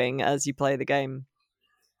growing as you play the game.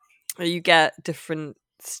 You get different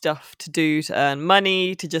stuff to do to earn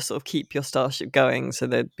money to just sort of keep your starship going. So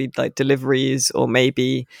there'd be like deliveries, or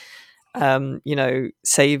maybe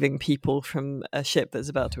saving people from a ship that's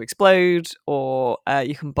about to explode, or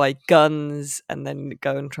you can buy guns and then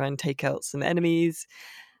go and try and take out some enemies.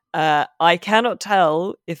 I cannot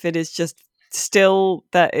tell if it is just still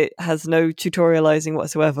that it has no tutorializing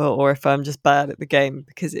whatsoever, or if I'm just bad at the game,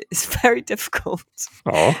 because it's very difficult.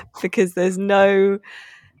 Because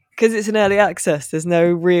because it's an early access, there's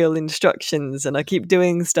no real instructions, and I keep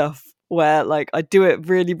doing stuff where like I do it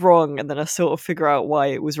really wrong, and then I sort of figure out why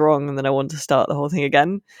it was wrong, and then I want to start the whole thing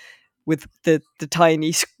again with the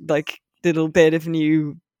tiny like little bit of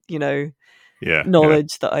new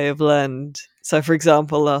knowledge that I have learned. So for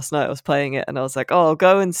example, last night I was playing it and I was like, I'll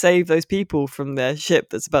go and save those people from their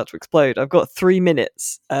ship that's about to explode. I've got 3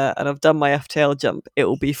 minutes and I've done my FTL jump, it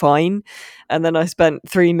will be fine. And then I spent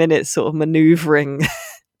 3 minutes sort of maneuvering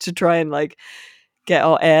to try and like get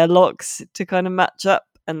our airlocks to kind of match up,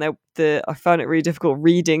 and I found it really difficult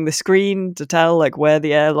reading the screen to tell like where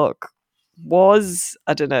the airlock was.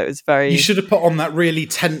 I don't know, it was very... You should have put on that really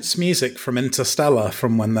tense music from Interstellar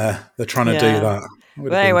from when they're trying to do that.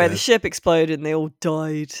 But anyway, the ship exploded and they all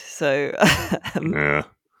died. So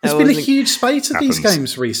there's been a huge spate of these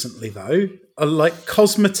games recently, though, like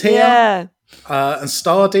Cosmotea and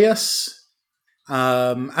Stardeus,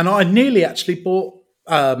 and I nearly actually bought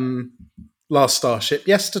Last Starship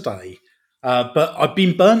yesterday. But I've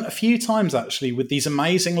been burnt a few times actually with these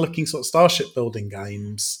amazing looking sort of starship building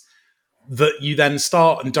games that you then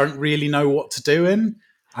start and don't really know what to do in.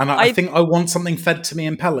 And I think I want something fed to me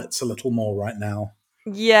in pellets a little more right now.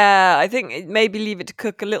 Yeah, I think maybe leave it to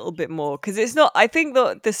cook a little bit more, because it's not... I think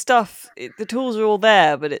that the stuff, the tools are all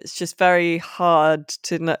there, but it's just very hard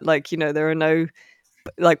to, there are no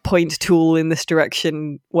like point tool in this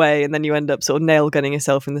direction way, and then you end up sort of nail gunning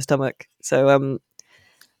yourself in the stomach. So do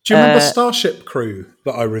you remember Starship Crew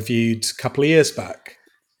that I reviewed a couple of years back?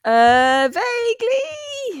 Vaguely,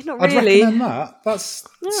 not really. I'd recommend that. That's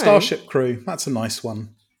Starship Crew. That's a nice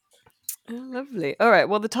one. Oh, lovely. All right.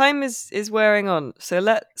 Well, the time is wearing on, so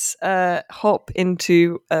let's hop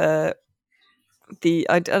into I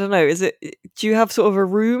don't know. Do you have sort of a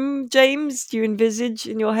room, James? Do you envisage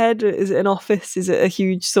in your head? Is it an office? Is it a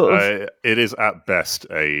huge sort of... It is at best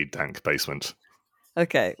a dank basement.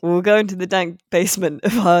 Okay, well, we'll go into the dank basement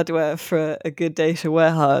of hardware for a good day to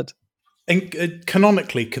wear hard. And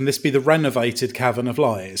canonically, can this be the renovated Cavern of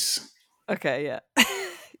Lies? Okay, yeah.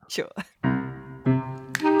 Sure.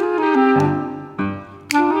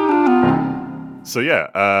 So yeah,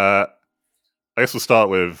 I guess we'll start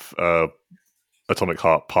with Atomic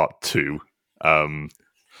Heart Part 2,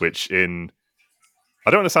 which I don't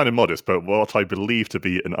want to sound immodest, but what I believe to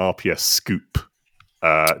be an RPS scoop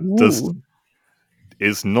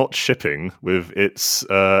is not shipping with its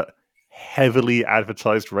heavily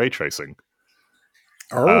advertised ray tracing.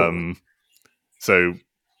 So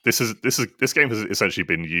this game has essentially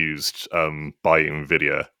been used by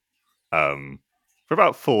Nvidia for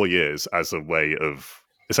about 4 years as a way of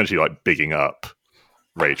essentially like bigging up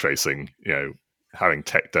ray tracing, having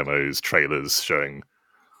tech demos, trailers showing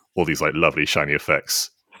all these like lovely shiny effects.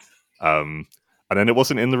 And then it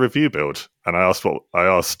wasn't in the review build, and I asked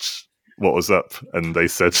what was up, and they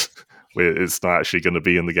said it's not actually going to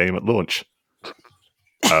be in the game at launch,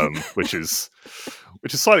 which is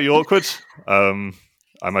slightly awkward. I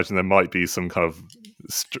imagine there might be some kind of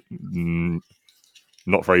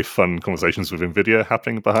not very fun conversations with Nvidia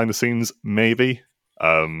happening behind the scenes, maybe.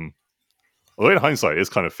 Although in hindsight, it's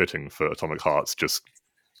kind of fitting for Atomic Heart's just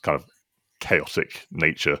kind of chaotic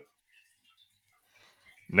nature.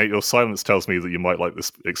 Nate, your silence tells me that you might like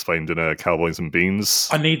this explained in a Cowboys and Beans.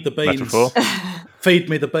 I need the beans. Metaphor. Feed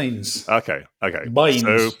me the beans. Okay. Beans.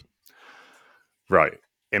 So, right.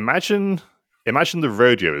 Imagine the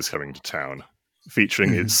rodeo is coming to town,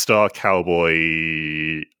 featuring its star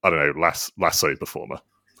cowboy, I don't know, lasso performer.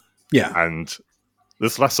 Yeah. And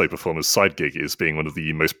this lasso performer's side gig is being one of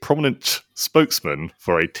the most prominent spokesmen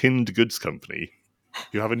for a tinned goods company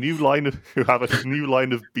who have a new line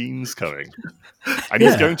of beans coming. And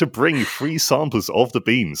he's going to bring free samples of the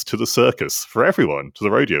beans to the circus for everyone, to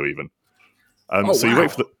the rodeo even.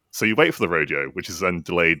 You wait for the rodeo, which is then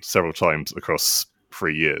delayed several times across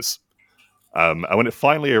 3 years. And when it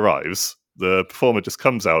finally arrives, the performer just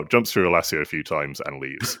comes out, jumps through a lasso a few times, and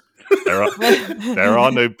leaves. There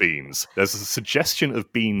are no beans. There's a suggestion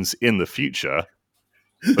of beans in the future,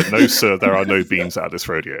 but no, sir, there are no beans at this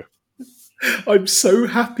rodeo. I'm so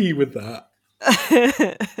happy with that.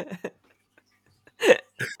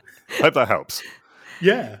 Hope that helps.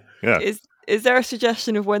 Yeah. Is there a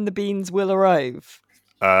suggestion of when the beans will arrive?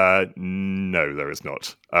 No, there is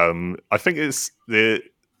not. I think it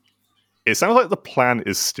sounds like the plan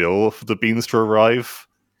is still for the beans to arrive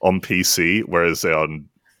on PC, whereas they are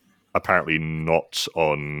apparently not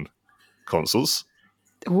on consoles.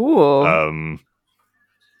 Ooh.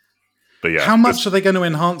 But yeah. How much are they going to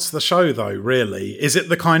enhance the show, though, really? Is it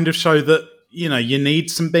the kind of show that, you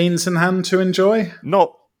need some beans in hand to enjoy?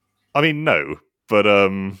 No. But,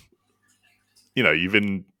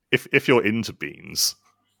 if you're into beans,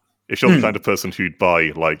 if you're the kind of person who'd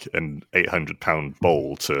buy, like, an £800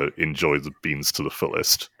 bowl to enjoy the beans to the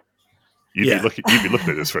fullest, you'd be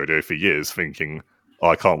looking at this rodeo for years thinking,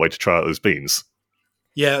 I can't wait to try out those beans.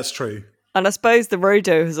 Yeah, that's true. And I suppose the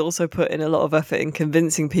rodeo has also put in a lot of effort in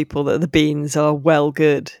convincing people that the beans are well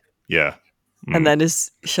good. Yeah. And then has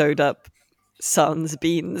showed up sans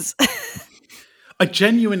beans. I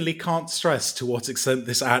genuinely can't stress to what extent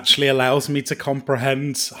this actually allows me to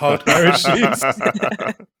comprehend hardware issues.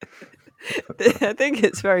 I think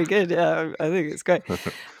it's very good. Yeah, I think it's great.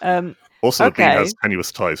 Also, the bean has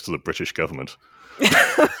tenuous ties to the British government.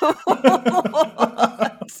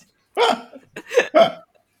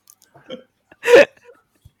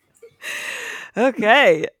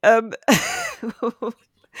 Okay.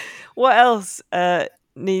 What else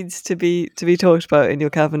needs to be talked about in your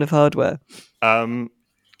Cavern of Hardware? I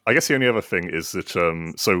guess the only other thing is that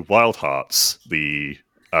so Wild Hearts, the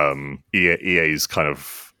EA's kind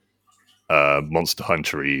of Monster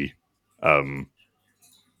Hunter-y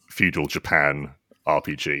feudal Japan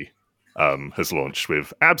RPG has launched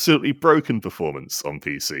with absolutely broken performance on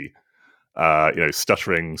PC.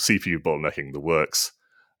 Stuttering, CPU bottlenecking, the works.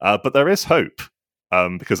 But there is hope,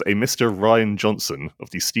 because a Mr. Ryan Johnson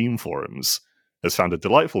of the Steam forums has found a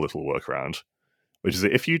delightful little workaround, which is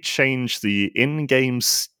that if you change the in-game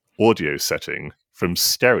audio setting from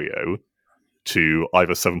stereo to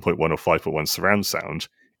either 7.1 or 5.1 surround sound,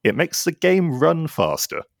 it makes the game run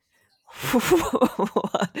faster.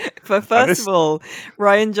 But first of all,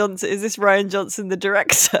 Ryan Johnson, is this Ryan Johnson the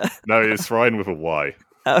director? No, it's Ryan with a Y.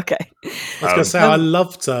 Okay. I was going to say, I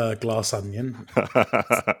loved Glass Onion.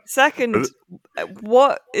 Second,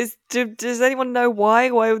 does anyone know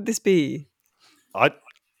why? Why would this be? I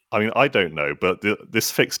don't know, but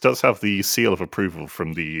this fix does have the seal of approval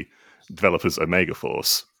from the developers Omega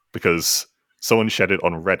Force, because someone shared it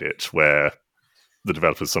on Reddit, where the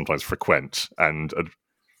developers sometimes frequent, and a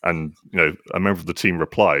member of the team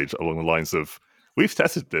replied along the lines of, "We've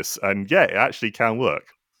tested this, and yeah, it actually can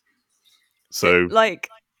work." So,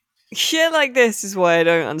 shit like this is why I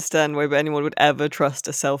don't understand why anyone would ever trust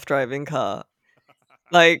a self-driving car.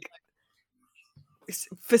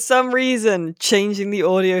 For some reason, changing the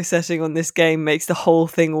audio setting on this game makes the whole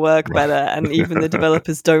thing work better, and even the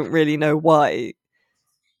developers don't really know why.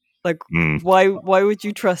 Why would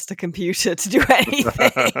you trust a computer to do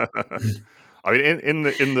anything? I mean, in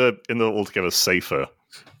the altogether safer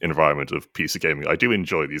environment of PC gaming, I do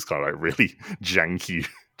enjoy these kind of really janky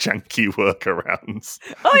workarounds.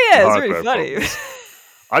 Oh yeah, it's really funny.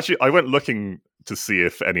 Actually, I went looking to see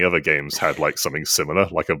if any other games had something similar,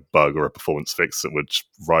 like a bug or a performance fix that would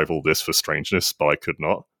rival this for strangeness, but I could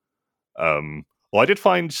not. Well, I did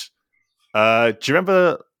find. Do you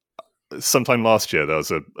remember sometime last year there was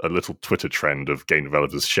a little Twitter trend of game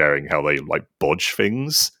developers sharing how they bodge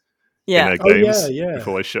things in their games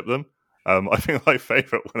before they ship them? I think my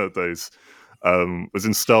favorite one of those was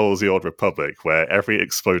in Star Wars: The Old Republic, where every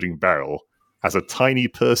exploding barrel has a tiny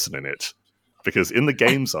person in it, because in the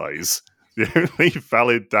game's eyes, the only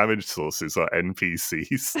valid damage sources are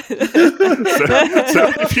NPCs.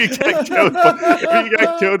 so if you get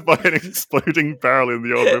killed by an exploding barrel in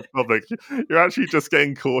the Old Republic, you're actually just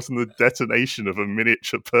getting caught in the detonation of a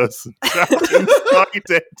miniature person trapped inside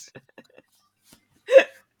it.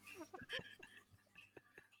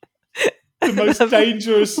 The most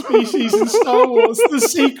dangerous species in Star Wars, the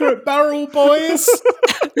secret barrel boys.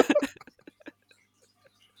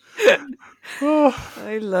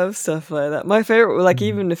 I love stuff like that. My favorite, like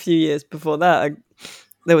even a few years before that,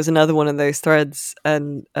 there was another one of those threads,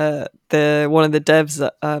 and one of the devs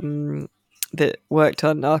that worked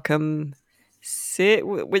on Arkham City,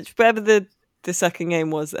 whatever the second game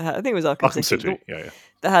was that had, I think it was Arkham City, yeah,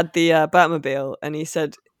 that had the Batmobile, and he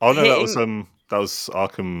said, "Oh no, that was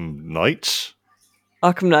Arkham Knight."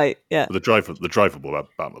 Arkham Knight, yeah, the drivable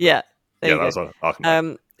Batmobile. Yeah, that was Arkham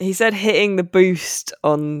Knight. He said hitting the boost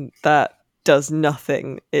on that does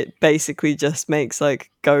nothing. It basically just makes like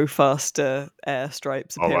go faster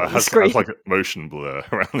airstripes appear on the screen. It has like a motion blur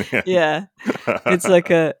around the end. Yeah, it's like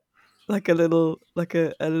a little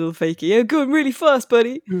fakey. You're going really fast,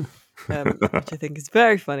 buddy. Which I think is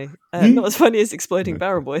very funny. Not as funny as exploding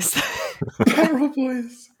barrel boys. Barrel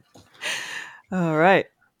boys. All right.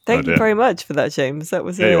 Thank you very much for that, James. That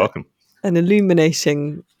was you're welcome. An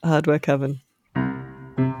illuminating hardware coven.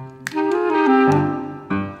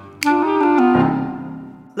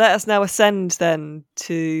 Let us now ascend then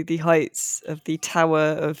to the heights of the Tower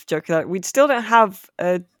of Jocular. We still don't have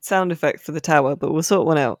a sound effect for the tower, but we'll sort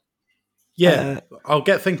one out. Yeah, I'll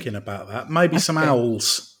get thinking about that. Maybe some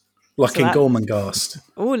owls, like in Gormenghast.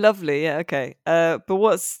 Oh, lovely. Yeah, okay. But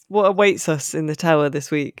what awaits us in the tower this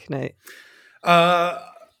week, Nate? A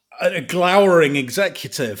glowering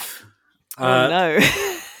executive. No.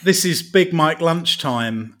 This is Big Mike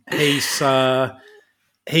Lunchtime. He's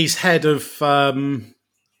head of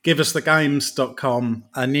GiveUsTheGames.com,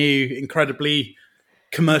 a new, incredibly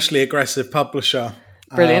commercially aggressive publisher.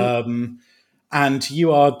 Brilliant. And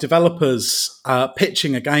you are developers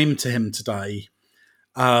pitching a game to him today.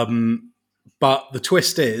 But the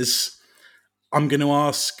twist is, I'm going to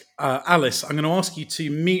ask Alice, I'm going to ask you to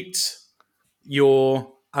mute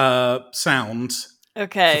your sound for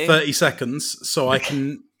 30 seconds so I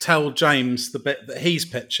can tell James the bit that he's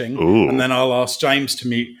pitching. Ooh. And then I'll ask James to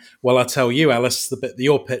mute while I tell you, Alice, the bit that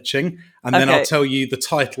you're pitching, and then I'll tell you the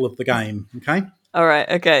title of the game. Okay? All right.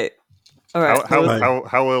 Okay. All right.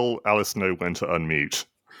 How will Alice know when to unmute?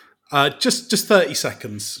 Just 30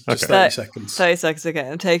 seconds. Just 30 seconds. 30 seconds. Okay.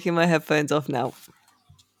 I'm taking my headphones off now.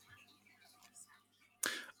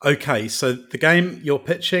 Okay, so the game you're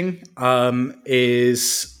pitching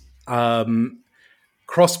is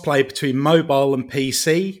cross-play between mobile and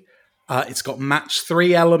PC. It's got match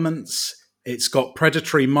 3 elements. It's got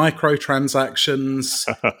predatory microtransactions.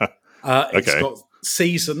 It's got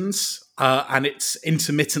seasons, and it's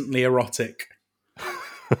intermittently erotic.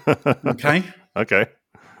 Okay? Okay.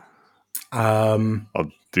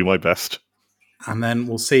 I'll do my best. And then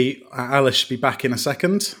we'll see. Alice should be back in a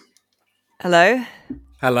second. Hello?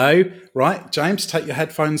 Hello. Right, James, take your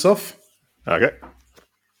headphones off. Okay.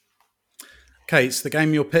 Okay, so the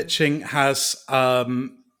game you're pitching has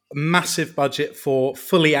massive budget for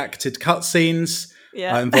fully acted cutscenes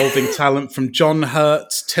involving talent from John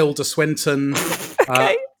Hurt, Tilda Swinton,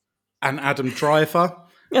 and Adam Driver.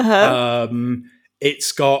 Uh-huh.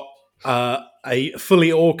 It's got a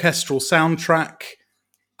fully orchestral soundtrack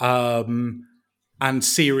and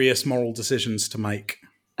serious moral decisions to make.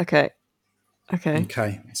 Okay,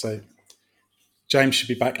 so James should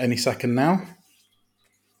be back any second now.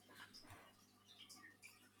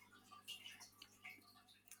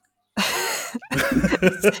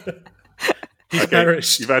 He's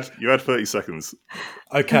perished. You had 30 seconds.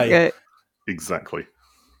 Okay. Exactly.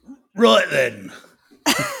 Right then.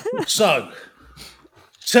 So,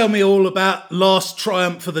 tell me all about Last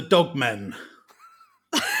Triumph for the Dogmen.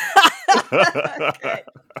 Okay.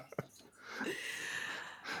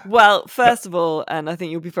 Well, first of all, and I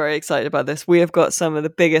think you'll be very excited about this, we have got some of the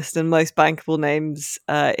biggest and most bankable names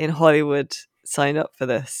in Hollywood sign up for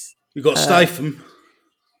this. We've got Statham.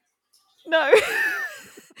 No.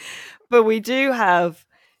 But we do have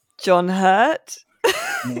John Hurt.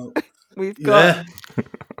 We've got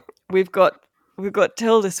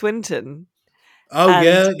Tilda Swinton. Oh,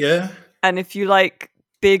 yeah. And if you like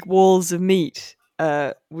big walls of meat,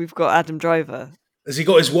 we've got Adam Driver. Has he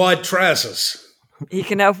got his wide trousers? He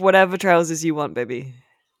can have whatever trousers you want, baby.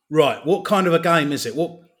 Right. What kind of a game is it?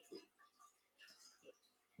 What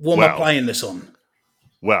am I playing this on?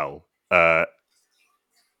 Well,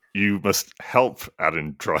 you must help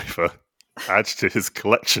Adam Driver add to his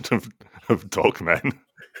collection of dogmen.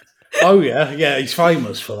 Oh yeah, he's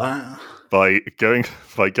famous for that. By going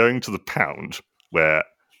to the pound, where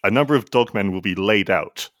a number of dogmen will be laid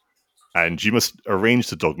out, and you must arrange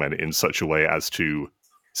the dogmen in such a way as to,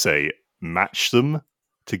 say, match them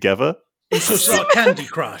together. So it's like Candy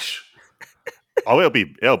Crush. Oh, it'll be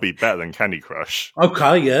better than Candy Crush.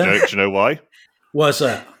 Okay, yeah. Do you know why? Why's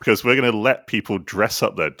that? Because we're going to let people dress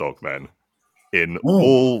up their dogmen in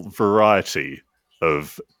all variety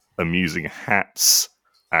of amusing hats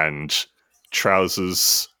and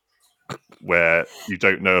trousers, where you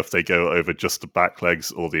don't know if they go over just the back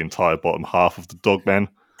legs or the entire bottom half of the dogmen.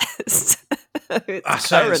 It's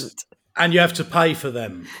current. And you have to pay for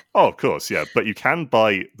them. Oh, of course, yeah. But you can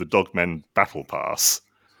buy the Dogmen Battle Pass,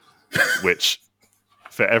 which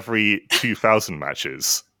for every 2,000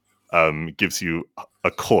 matches gives you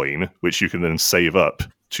a coin, which you can then save up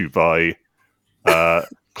to buy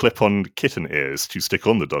clip-on kitten ears to stick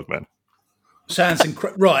on the Dogmen. Sounds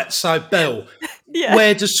incredible. Right, so Belle,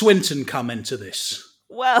 where does Swinton come into this?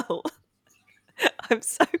 Well, I'm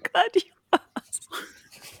so glad you asked.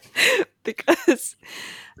 Because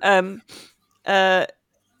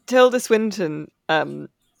Tilda Swinton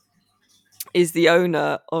is the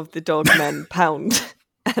owner of the Dogmen Pound,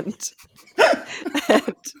 and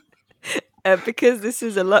because this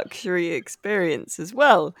is a luxury experience as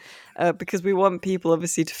well, because we want people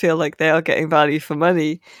obviously to feel like they are getting value for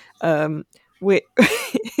money.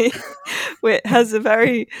 It has a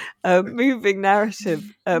very moving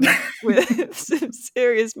narrative with some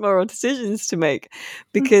serious moral decisions to make,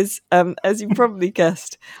 because as you probably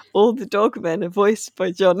guessed, all the dogmen are voiced by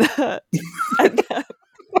John Hurt. And,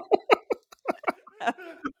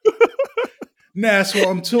 that's what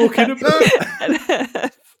I'm talking about. And,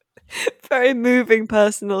 very moving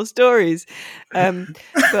personal stories, but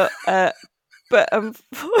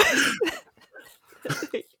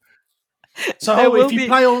unfortunately. So if you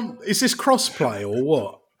play on, is this cross-play or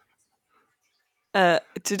what?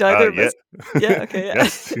 Did either of us? Yeah, okay, yeah.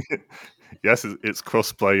 Yes, it's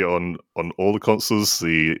cross-play on all the consoles,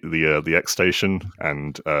 the X Station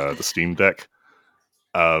and the Steam Deck.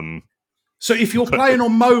 So if you're playing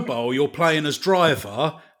on mobile, you're playing as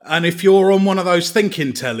driver, and if you're on one of those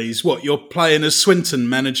thinking tellies, what, you're playing as Swinton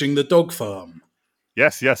managing the dog farm?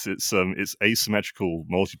 Yes, it's asymmetrical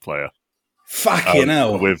multiplayer. Fucking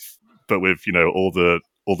hell! But with all the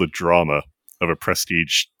drama of a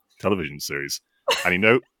prestige television series, and you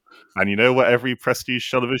know what every prestige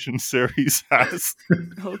television series has?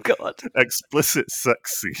 Oh God! Explicit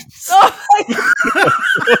sex scenes. Oh my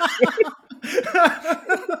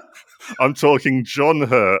God. I'm talking John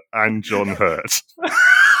Hurt and John Hurt.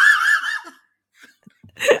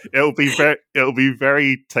 It'll be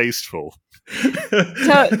very tasteful.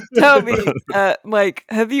 Tell me, Mike,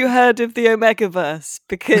 have you heard of the Omegaverse?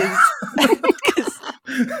 Because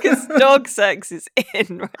dog sex is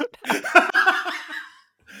in right now.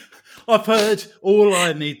 I've heard all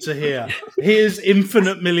I need to hear. Here's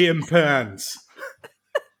infinite £1,000,000.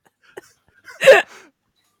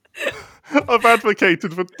 I've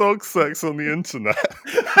advocated for dog sex on the internet.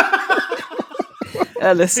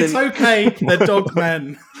 Listen. It's okay, they're dog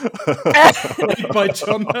men. Played by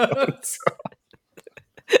John Hurt.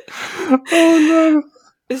 Oh no.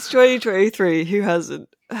 It's 2023, who hasn't?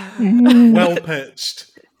 Well pitched.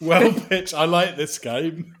 I like this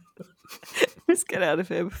game. Let's get out of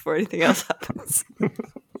here before anything else happens.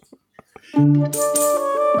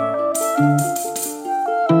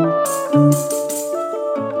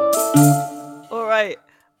 All right.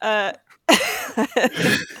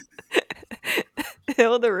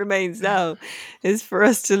 All that remains now is for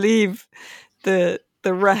us to leave the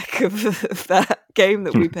wreck of that game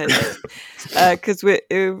that we pitched, because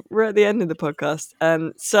we're at the end of the podcast.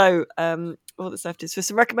 So all that's left is for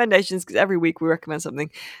some recommendations, because every week we recommend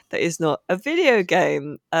something that is not a video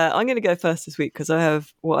game. I'm going to go first this week because I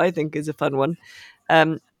have what I think is a fun one.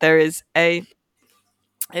 It's a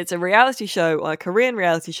reality show, a Korean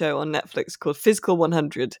reality show on Netflix called Physical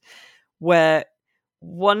 100, where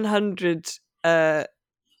 100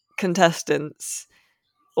 contestants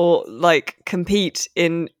compete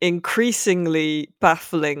in increasingly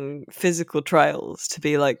baffling physical trials to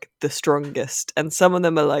be the strongest. And some of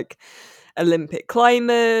them are Olympic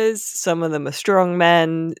climbers, some of them are strong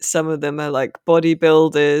men, some of them are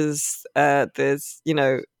bodybuilders, there's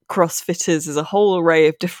crossfitters. There's a whole array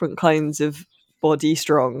of different kinds of body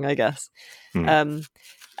strong, I guess.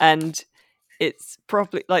 And it's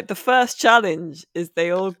probably the first challenge is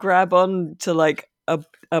they all grab on to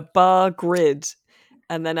a bar grid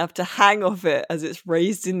and then have to hang off it as it's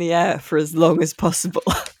raised in the air for as long as possible.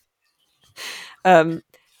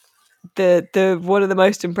 The one of the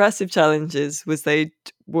most impressive challenges was they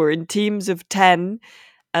were in teams of 10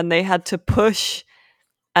 and they had to push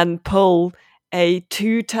and pull a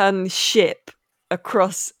 2-ton ship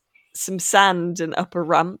across some sand and up a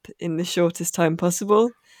ramp in the shortest time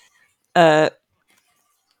possible.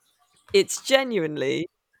 It's genuinely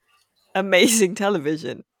amazing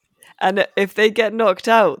television. And if they get knocked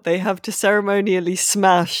out, they have to ceremonially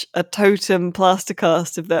smash a totem plaster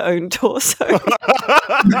cast of their own torso.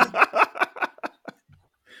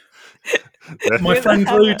 My friend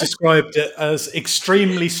Drew described it as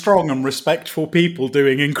extremely strong and respectful people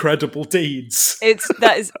doing incredible deeds.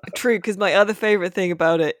 That is true, because my other favourite thing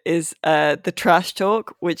about it is the trash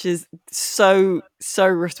talk, which is so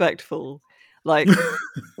respectful. Like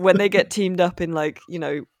when they get teamed up in like, you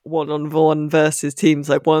know, one-on-one versus teams,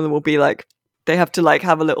 like one of them will be like, they have to like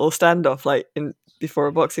have a little standoff like before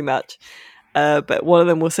a boxing match. But one of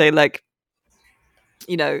them will say like,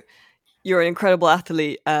 you know, you're an incredible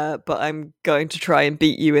athlete, but I'm going to try and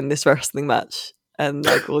beat you in this wrestling match. And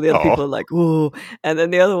like all the other people are like, ooh. And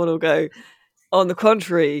then the other one will go, on the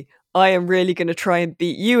contrary, I am really going to try and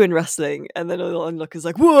beat you in wrestling. And then the onlooker's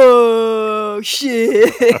like, whoa,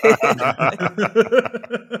 shit.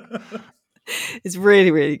 It's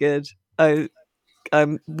really, really good.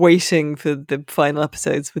 I'm waiting for the final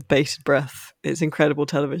episodes with bated breath. It's incredible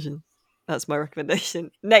television. That's my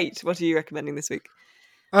recommendation. Nate, what are you recommending this week?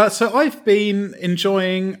 So I've been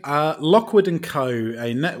enjoying Lockwood & Co.,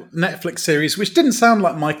 a Netflix series, which didn't sound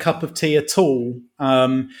like my cup of tea at all,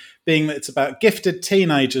 being that it's about gifted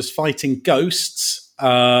teenagers fighting ghosts.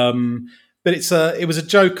 But it was a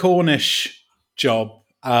Joe Cornish job,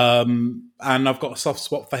 and I've got a soft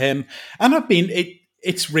spot for him. And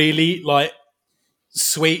it's really like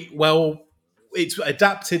sweet. Well, it's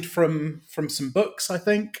adapted from some books, I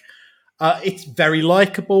think. It's very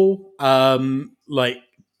likable.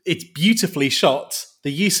 It's beautifully shot. The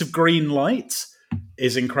use of green light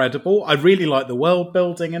is incredible. I really like the world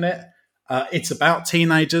building in it. It's about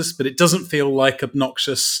teenagers, but it doesn't feel like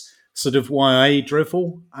obnoxious sort of YA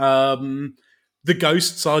drivel. The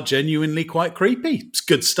ghosts are genuinely quite creepy. It's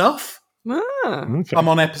good stuff. Okay. I'm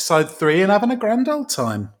on episode 3 and having a grand old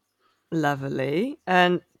time. Lovely.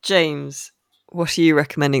 And James, what are you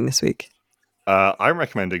recommending this week? I'm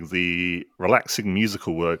recommending the relaxing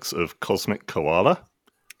musical works of Cosmic Koala,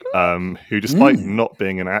 who, despite not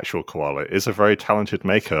being an actual koala, is a very talented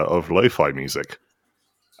maker of lo-fi music.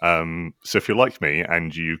 So if you're like me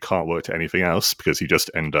and you can't work to anything else because you just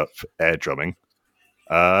end up air drumming,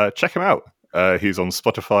 check him out. He's on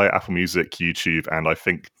Spotify, Apple Music, YouTube, and I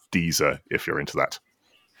think Deezer, if you're into that.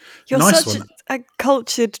 You're nice such one. a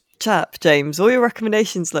cultured chap, James. All your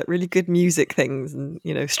recommendations like really good music things and,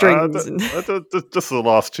 you know, strings. Just the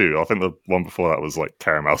last two. I think the one before that was like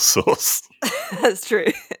caramel sauce. That's true.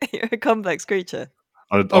 You're a complex creature.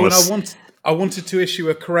 I wanted to issue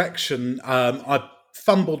a correction. I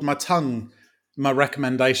fumbled my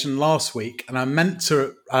recommendation last week, and I meant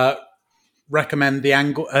to recommend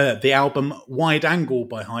the album Wide Angle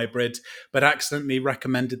by Hybrid, but accidentally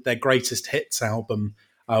recommended their Greatest Hits album,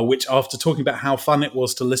 which, after talking about how fun it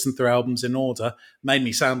was to listen through albums in order, made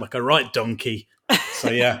me sound like a right donkey. So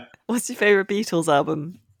yeah. What's your favourite Beatles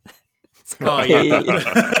album? Oh, yeah.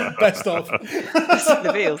 Best of.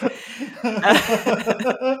 The Beatles.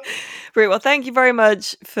 Great. Well, thank you very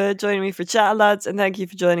much for joining me for Chat Lads, and thank you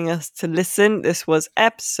for joining us to listen. This was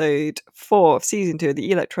episode 4 of season 2 of the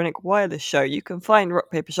Electronic Wireless Show. You can find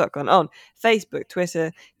Rock Paper Shotgun on Facebook,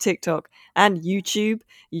 Twitter, TikTok, and YouTube.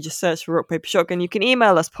 You just search for Rock Paper Shotgun. You can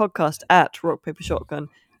email us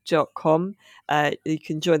podcast@rockpapershotgun.com. You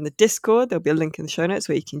can join the Discord. There'll be a link in the show notes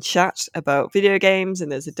where you can chat about video games,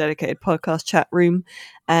 and there's a dedicated podcast chat room.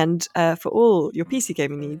 And for all your PC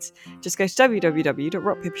gaming needs, just go to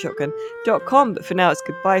www.rockpapershotgun.com. But for now, it's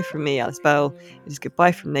goodbye from me, Alice Bell. It is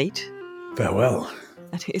goodbye from Nate. Farewell.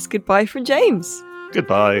 And it is goodbye from James.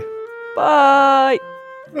 Goodbye. Bye.